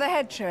little bit of the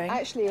head showing.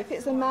 Actually, if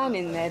it's a man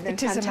in there, then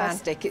it is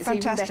fantastic. It's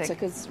fantastic. even better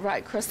because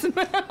right across the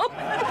mouth.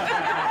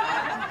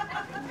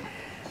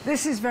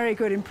 This is very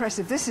good,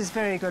 impressive. This is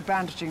very good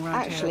bandaging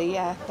right here. Actually,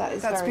 yeah,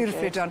 that's very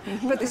beautifully good. done.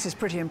 But this is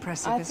pretty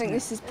impressive, I isn't think it?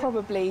 this is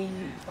probably...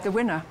 the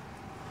winner.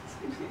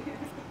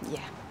 Yeah.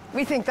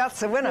 We think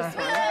that's the winner.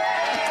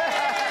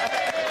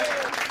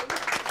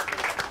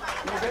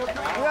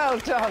 Well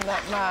done,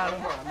 that man.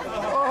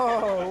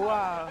 Oh,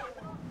 wow.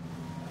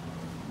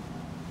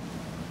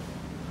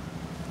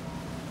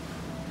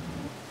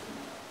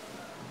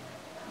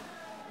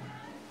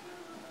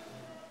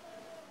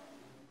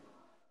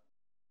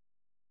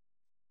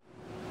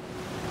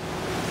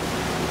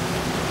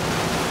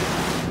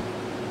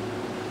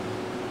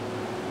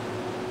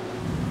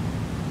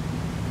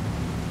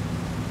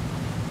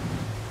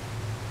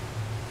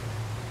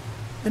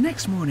 The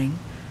next morning,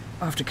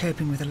 after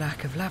coping with a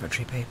lack of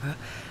lavatory paper,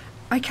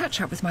 I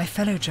catch up with my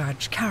fellow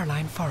judge,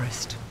 Caroline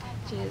Forrest.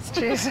 Cheers.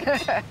 Cheers.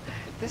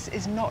 This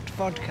is not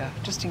vodka,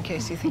 just in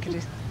case you think it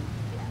is.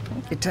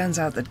 It turns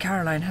out that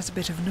Caroline has a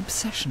bit of an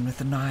obsession with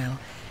the Nile.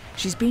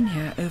 She's been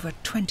here over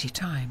 20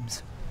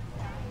 times.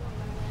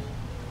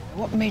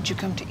 What made you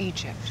come to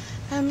Egypt?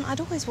 I'd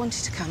always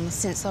wanted to come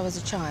since I was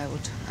a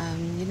child.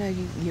 You know,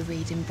 you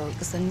read in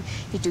books and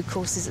you do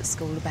courses at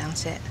school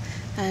about it.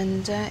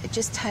 And it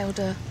just held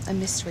a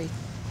mystery.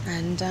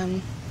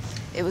 And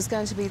it was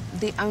going to be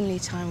the only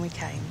time we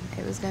came.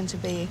 It was going to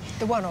be...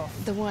 the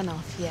one-off? The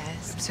one-off,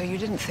 yes. So you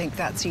didn't think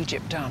that's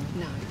Egypt done?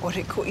 No. What,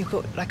 it caught you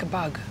like a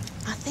bug?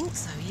 I think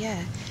so,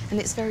 yeah. And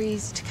it's very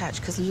easy to catch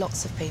because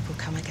lots of people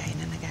come again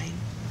and again.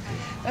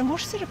 And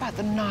what is it about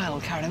the Nile,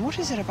 Caroline? What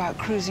is it about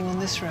cruising on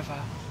this river?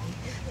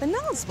 The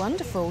Nile's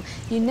wonderful.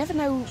 You never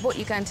know what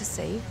you're going to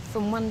see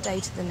from one day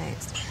to the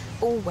next.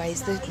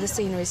 Always, the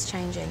scenery is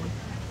changing.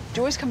 Do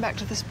you always come back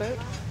to this boat?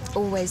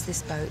 Always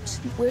this boat.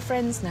 We're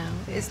friends now.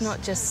 It's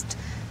not just...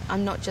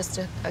 I'm not just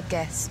a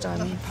guest,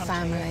 I'm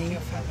family.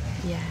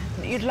 Yeah.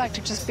 You'd like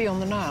to just be on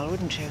the Nile,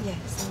 wouldn't you?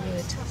 Yes, I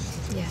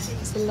would. Yeah,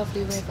 it's a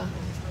lovely river.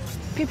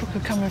 People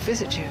could come and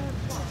visit you.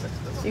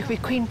 You could be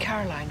Queen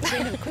Caroline,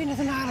 Queen of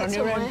the Nile on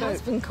your own boat. That's what my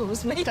husband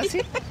calls me. Does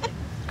he?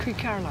 Queen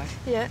Caroline.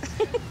 Yeah.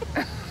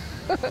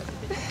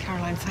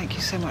 Caroline, thank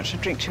you so much.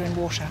 I'll drink to you in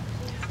water.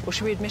 Or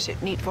should we admit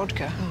it, neat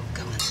vodka? Oh,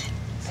 go on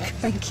then.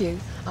 Thank you.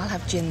 I'll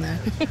have gin, though.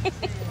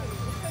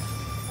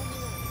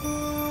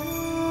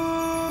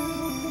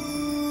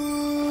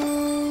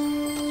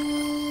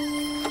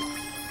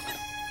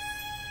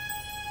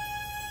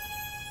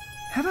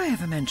 Have I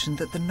ever mentioned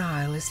that the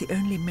Nile is the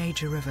only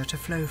major river to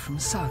flow from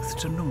south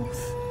to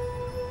north?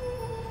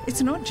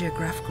 It's an odd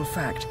geographical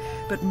fact,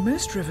 but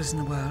most rivers in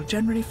the world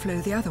generally flow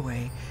the other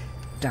way,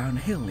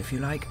 downhill if you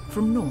like,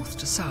 from north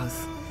to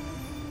south.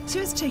 So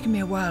it's taken me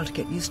a while to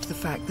get used to the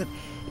fact that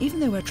even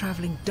though we're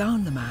travelling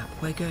down the map,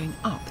 we're going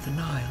up the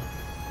Nile.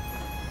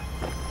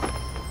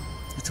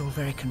 It's all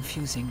very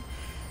confusing,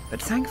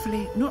 but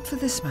thankfully not for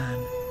this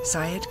man,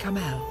 Syed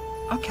Camel,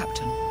 our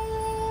captain.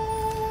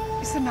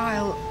 Is the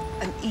Nile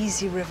an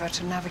easy river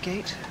to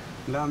navigate?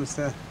 لا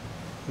مستاهل.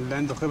 اللي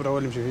عنده خبرة هو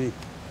اللي يمشي فيه.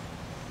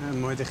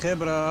 ما دي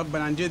خبرة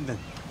أبا عن جدا.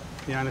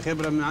 يعني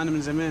خبرة معانا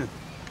من زمان.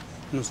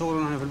 من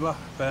صغرنا نحن في البحر،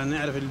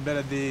 فنعرف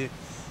البلد دي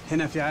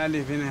هنا في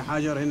عالي، هنا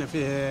حجر، هنا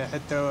فيه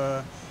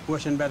حتة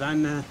وعشان نبعد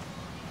عنها.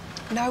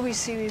 Now we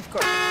see we've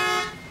got...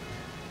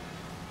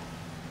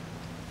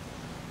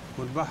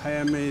 والبحر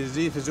لما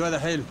يزيد في الزواده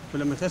حلو،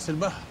 ولما يخس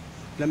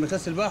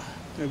البحر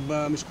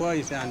يبقى مش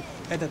كويس يعني.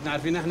 حتتنا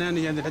عارفين احنا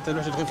نيجي عند الحته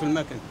الوحشه تخف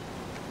المكن.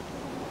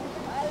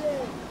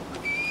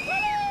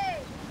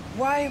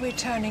 Why are we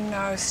turning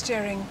now,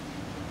 steering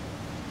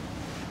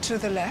to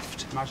the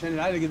left? عشان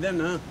العالي اللي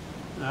قدامنا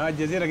ها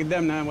الجزيره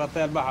قدامنا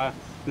مغطيه البحر،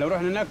 لو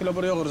رحنا هناك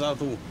البر يغرز على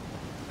طول.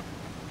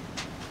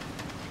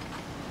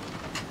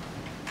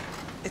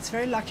 It's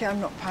very lucky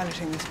I'm not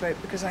piloting this boat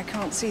because I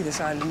can't see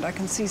this island. I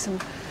can see some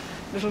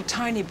little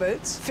tiny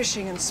boats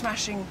fishing and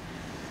smashing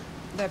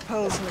their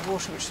poles in the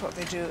water, which is what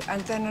they do,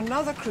 and then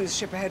another cruise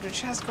ship ahead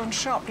which has gone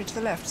sharply to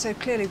the left. So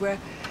clearly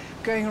we're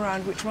going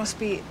around which must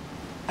be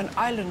an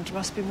island,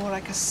 must be more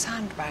like a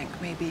sandbank,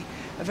 maybe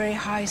a very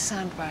high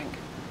sandbank.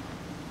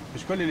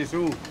 مش كل اللي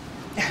يسوق.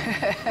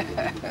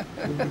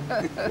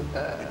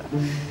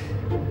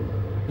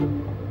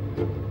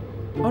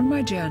 On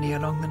my journey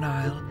along the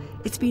Nile,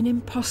 it's been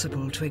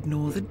impossible to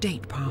ignore the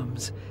date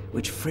palms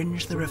which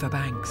fringe the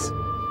riverbanks.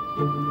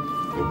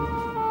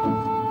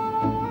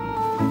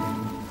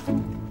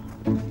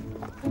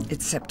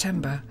 It's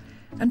September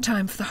and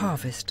time for the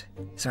harvest,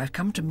 so I've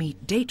come to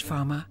meet date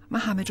farmer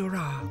Mohammed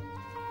Ura.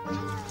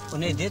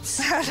 وني dates.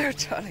 Hello,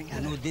 darling.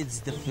 No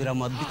dates في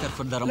رمضان better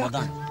for the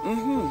Ramadan.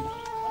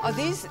 Are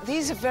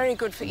these are very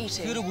good for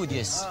eating? Very good,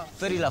 yes.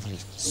 Very lovely.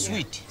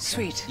 Sweet.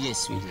 Sweet. Yes,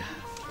 sweet.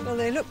 Well,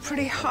 they look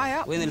pretty high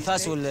up. وين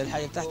الفاس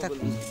والحاجة بتاعتك؟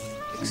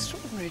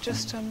 Extraordinary,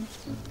 just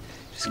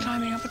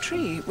climbing up a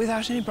tree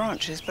without any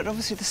branches, but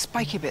obviously the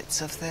spiky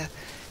bits of the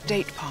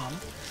date palm.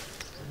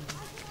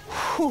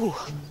 Whew.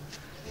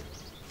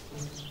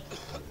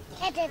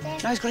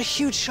 Now he's got a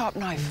huge sharp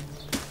knife.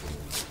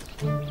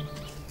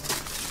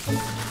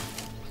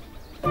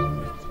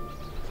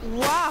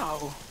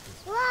 Wow!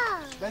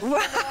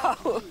 Wow!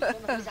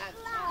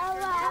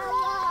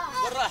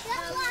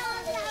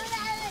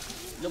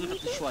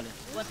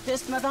 What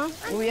taste, madam?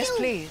 Oh, yes,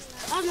 please.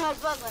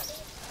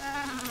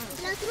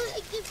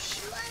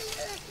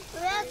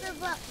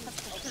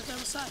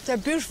 They're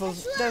beautiful,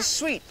 they're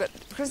sweet, but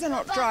because they're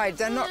not dried,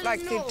 they're not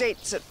like the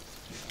dates at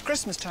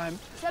Christmas time.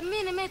 Got a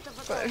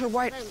little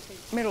white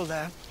middle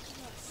there.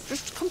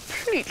 Just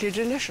completely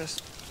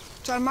delicious.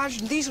 So I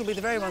imagine these will be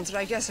the very ones that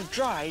I guess are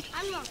dried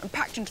and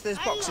packed into those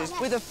boxes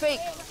with a fake.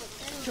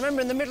 Do you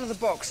remember in the middle of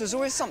the box there's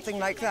always something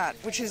like that,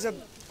 which is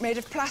made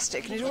of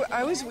plastic, and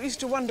I always used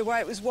to wonder why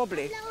it was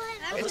wobbly.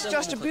 It's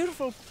just a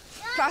beautiful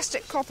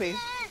plastic copy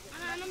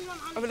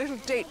of a little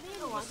date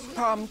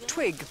palm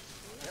twig.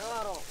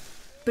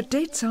 But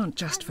dates aren't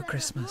just for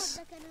Christmas.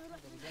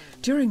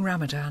 During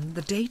Ramadan,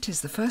 the date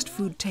is the first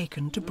food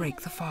taken to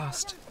break the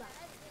fast.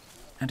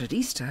 And at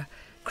Easter,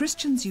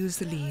 Christians use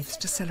the leaves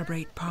to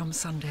celebrate Palm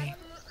Sunday.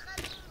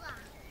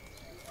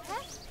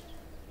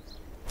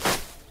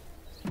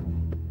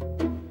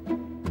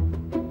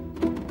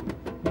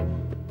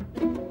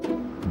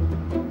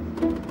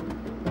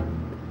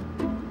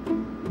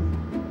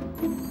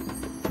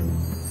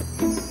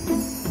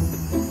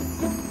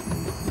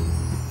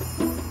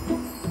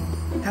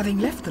 Having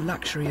left the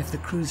luxury of the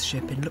cruise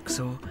ship in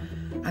Luxor,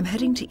 I'm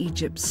heading to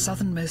Egypt's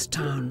southernmost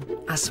town,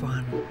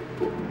 Aswan.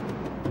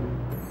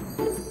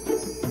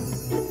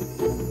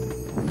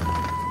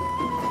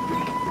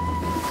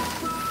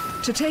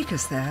 To take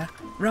us there,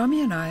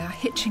 Rami and I are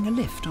hitching a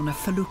lift on a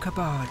felucca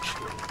barge,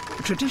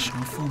 a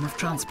traditional form of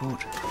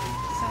transport.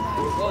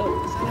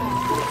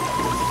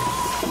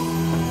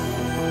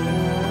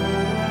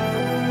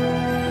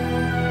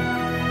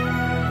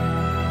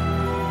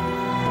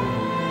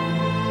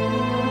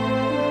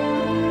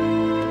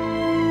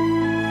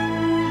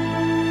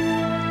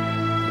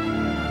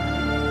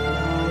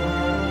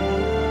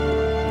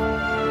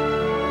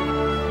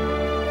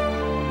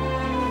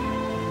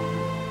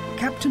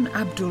 Captain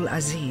Abdul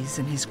Aziz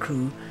and his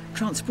crew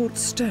transport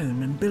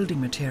stone and building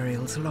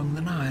materials along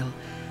the Nile,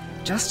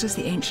 just as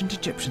the ancient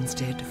Egyptians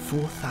did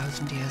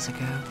 4,000 years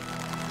ago.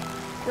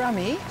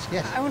 Rami,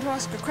 yes. I want to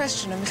ask a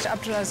question of Mr.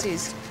 Abdul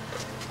Aziz.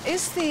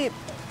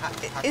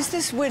 Is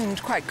this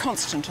wind quite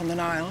constant on the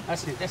Nile?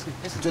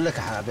 قلت لك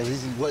يا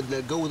عزيزي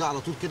الجو ده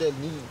على طول كده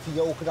في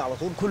جو كده على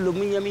طول كله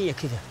 100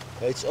 كده.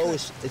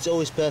 It's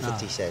always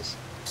perfect, he says.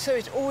 So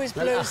it always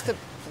blows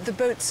the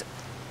boats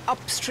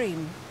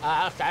upstream.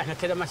 احنا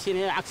كده ماشيين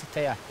هنا عكس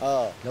التيار.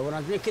 لو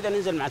نازلين كده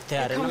ننزل مع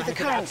التيار. It comes with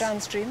the current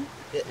downstream.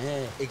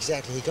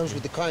 Exactly, he comes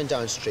with the current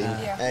downstream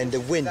and the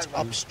wind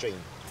upstream.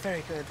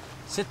 Very good.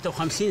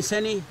 56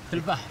 سنة في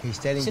البحر. He's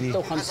telling me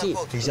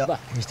 56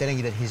 he's telling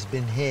you that he's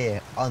been here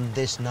on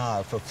this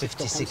Nile for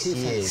 56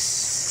 years.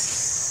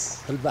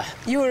 في البحر.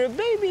 You were a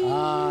baby.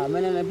 ما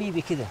أنا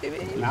بيبي كده.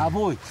 مع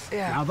أبوي.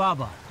 مع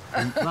بابا. He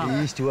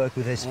used to work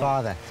with his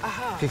father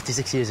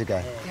 56 years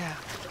ago. Yeah.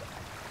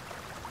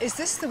 Is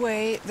this the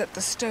way that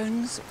the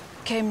stones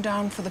came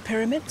down for the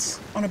pyramids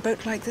on a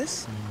boat like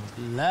this?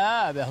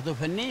 لا بياخدوه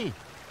في النيل.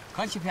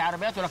 كانش في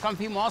عربيات ولا كان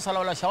في مواصلة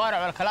ولا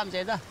شوارع ولا كلام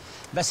زي ده.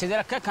 بس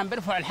ده كان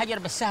بيرفعوا الحجر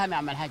بالسهم يا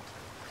عم الحاج.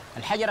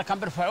 الحجر كان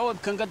بيرفعوه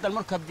يمكن قد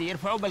المركب دي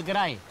يرفعوه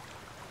بالقراية.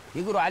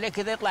 يقروا عليه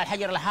كده يطلع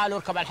الحجر لحاله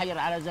ويركب على الحجر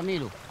على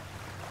زميله.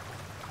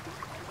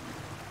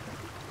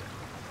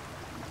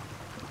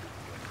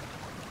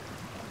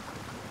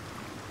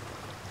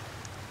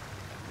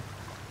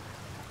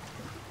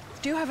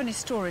 Do you have any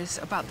stories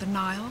about the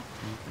Nile?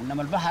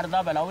 إنما البحر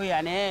ده بلاوي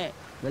يعني إيه؟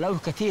 بلاوي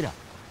كثيرة.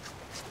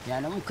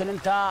 يعني ممكن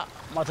أنت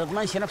ما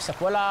تضمنش نفسك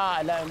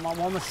ولا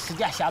ما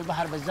تستجحش على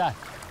البحر بالذات.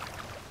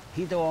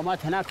 في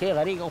دوامات هناك هي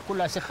غريقة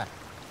وكلها صخر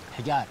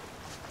حجار.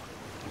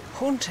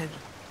 Haunted.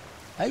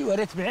 أيوة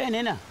ريت بعين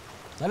هنا.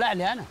 طلع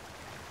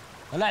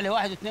لي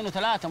 1 و2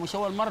 و3 مش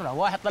أول مرة.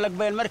 واحد طلق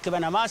بي المركب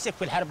أنا ماسك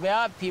في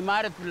الحربياب في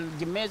مارد في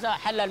الجميزة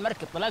حل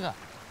المركب طلقها.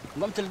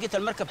 قمت لقيت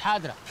المركب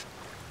حاضرة.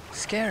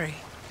 Scary.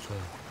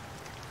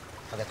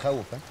 هذا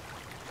تخوف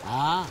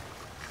ها؟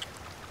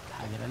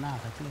 حاضرناها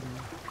كثير.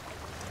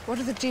 What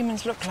do the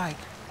demons look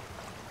like?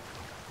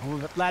 هو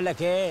بيطلع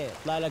لك ايه؟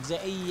 يطلع لك زي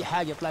اي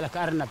حاجه، يطلع لك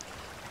ارنب،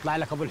 يطلع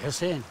لك ابو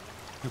الحسين،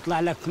 يطلع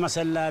لك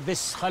مثلا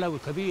بس خلوي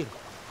كبير،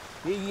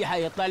 اي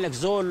حاجه، يطلع لك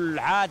زول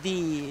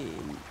عادي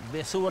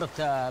بصوره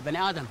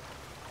بني ادم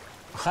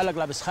خلق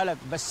لابس خلق،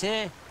 بس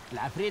ايه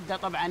العفريت ده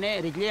طبعا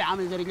ايه رجليه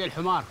عامل زي رجلي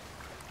الحمار،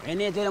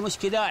 عينيه دي مش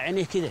كده،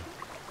 عينيه كده،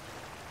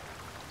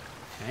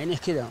 عينيه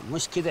كده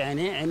مش كده،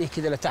 عينيه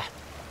كده لتحت.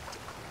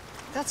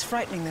 That's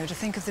frightening though to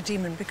think of the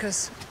demon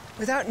because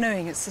without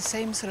knowing it's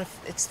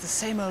the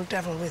same old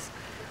devil with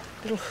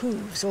little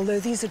hooves,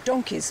 although these are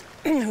donkey's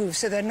hooves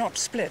so they're not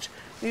split.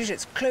 Usually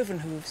it's cloven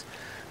hooves,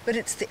 but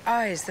it's the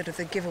eyes that are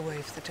the giveaway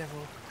for the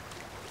devil.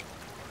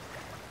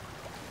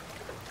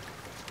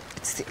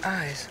 It's the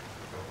eyes.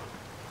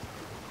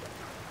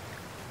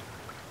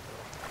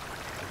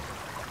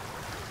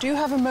 Do you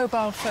have a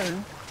mobile phone?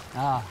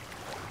 Ah.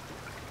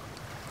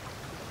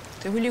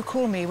 So will you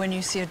call me when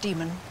you see a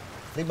demon?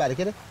 ليك بعد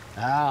كده؟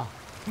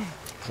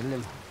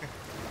 كلمه.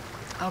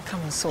 I'll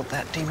come and sort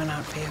that demon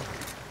out for you.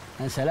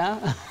 يا سلام.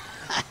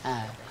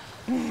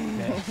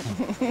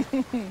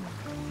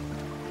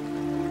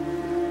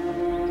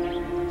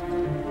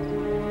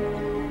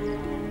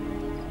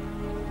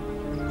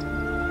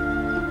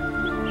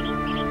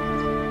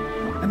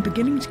 I'm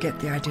beginning to get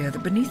the idea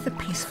that beneath the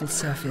peaceful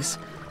surface,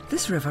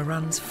 this river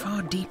runs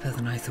far deeper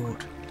than I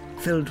thought,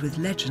 filled with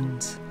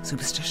legends,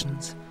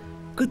 superstitions,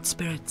 good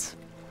spirits,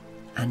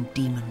 and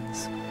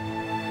demons.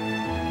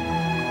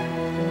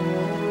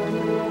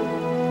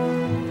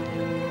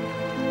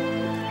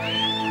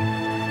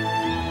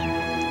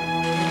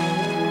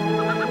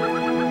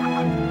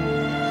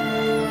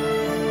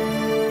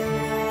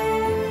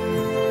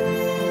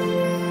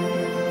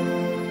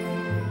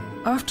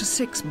 After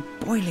 6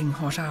 boiling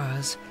hot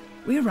hours,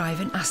 we arrive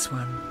in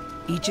Aswan,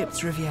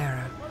 Egypt's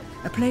Riviera,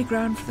 a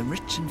playground for the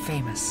rich and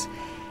famous.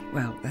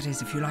 Well, that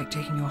is, if you like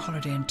taking your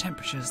holiday in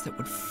temperatures that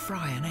would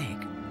fry an egg.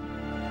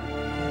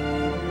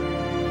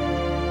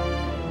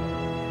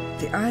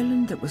 The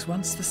island that was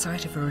once the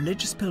site of a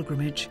religious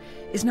pilgrimage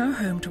is now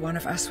home to one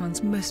of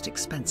Aswan's most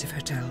expensive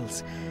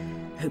hotels.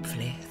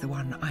 Hopefully, the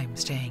one I'm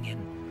staying in.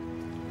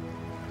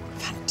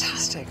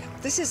 Fantastic.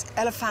 This is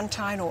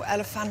Elephantine or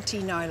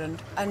Elephantine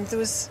Island, and there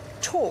was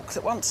talk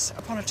that once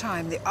upon a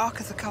time the Ark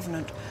of the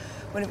Covenant,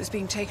 when it was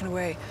being taken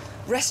away,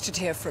 rested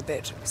here for a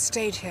bit,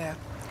 stayed here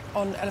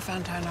on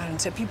Elephantine Island,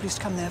 so people used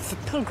to come there for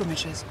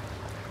pilgrimages.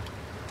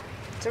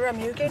 So, Rem,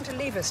 you're going to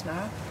leave us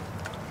now?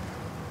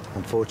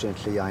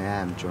 Unfortunately, I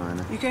am,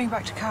 Joanna. You're going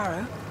back to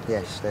Cairo?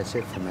 Yes, that's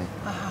it for me.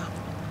 Uh-huh.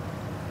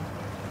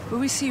 Will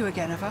we see you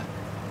again, ever?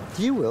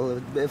 You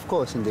will, of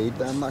course, indeed,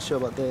 but I'm not sure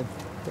about the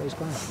days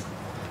back.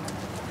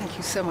 Thank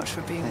you so much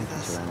for being with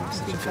us. Joanna.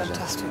 It's been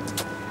fantastic.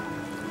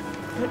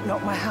 Don't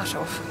knock my hat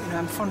off. You know,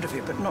 I'm fond of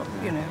you, but not,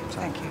 you know,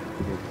 thank you.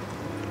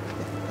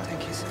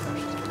 Thank you so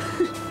much.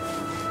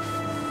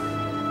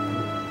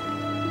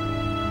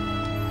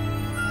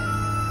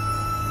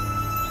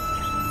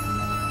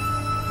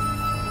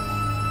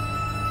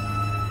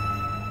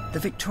 The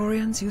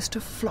Victorians used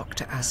to flock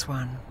to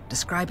Aswan,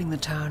 describing the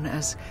town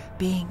as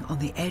being on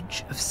the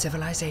edge of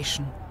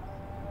civilization.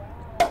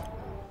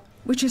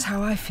 Which is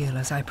how I feel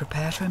as I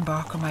prepare to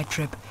embark on my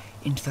trip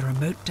into the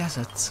remote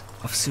deserts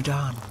of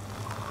Sudan.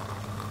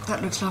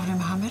 That looks lovely,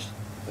 Mohammed.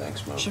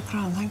 Thanks, Mum.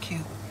 Shukran, thank you.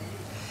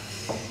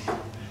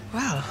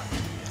 Well,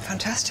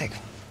 fantastic.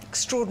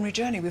 Extraordinary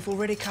journey. We've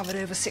already covered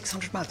over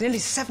 600 miles, nearly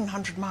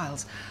 700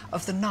 miles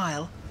of the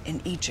Nile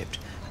in Egypt.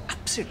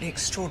 Absolutely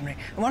extraordinary.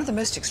 And one of the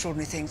most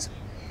extraordinary things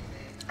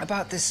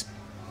about this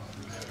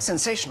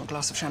sensational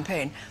glass of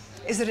champagne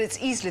is that it's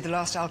easily the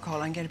last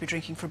alcohol I'm going to be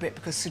drinking for a bit,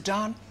 because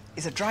Sudan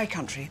is a dry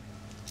country.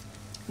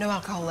 No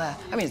alcohol there.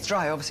 I mean, it's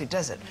dry, obviously,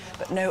 desert,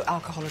 but no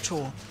alcohol at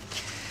all.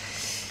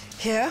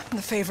 Here,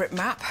 the favourite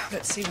map.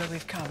 Let's see where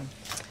we've come.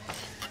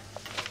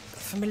 The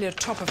familiar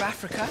top of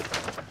Africa,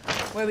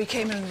 where we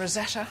came in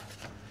Rosetta,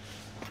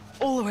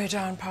 all the way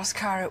down past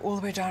Cairo, all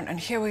the way down, and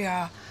here we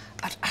are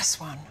at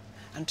Aswan.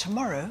 And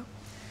tomorrow,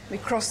 we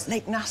cross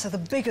Lake Nasser, the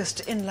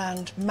biggest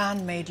inland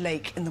man-made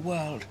lake in the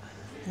world,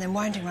 and then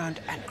winding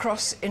round and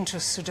cross into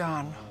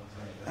Sudan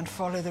and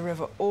follow the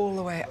river all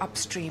the way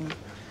upstream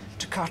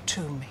to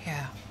Khartoum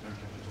here.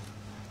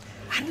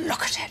 And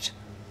look at it.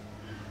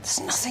 There's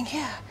nothing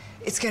here.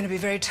 It's going to be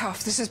very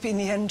tough. This has been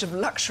the end of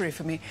luxury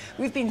for me.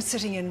 We've been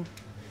sitting in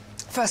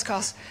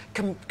first-class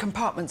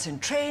compartments in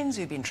trains,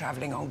 we've been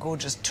travelling on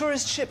gorgeous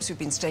tourist ships, we've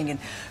been staying in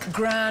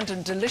grand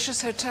and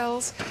delicious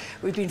hotels,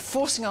 we've been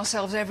forcing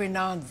ourselves every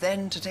now and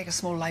then to take a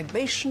small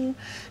libation,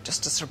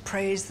 just to sort of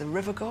praise the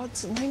river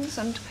gods and things,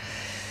 and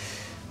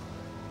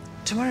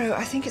tomorrow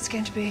I think it's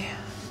going to be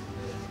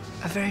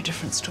a very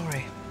different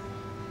story.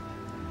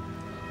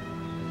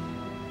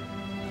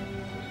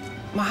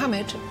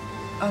 Mohammed,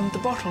 the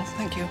bottle,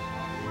 thank you.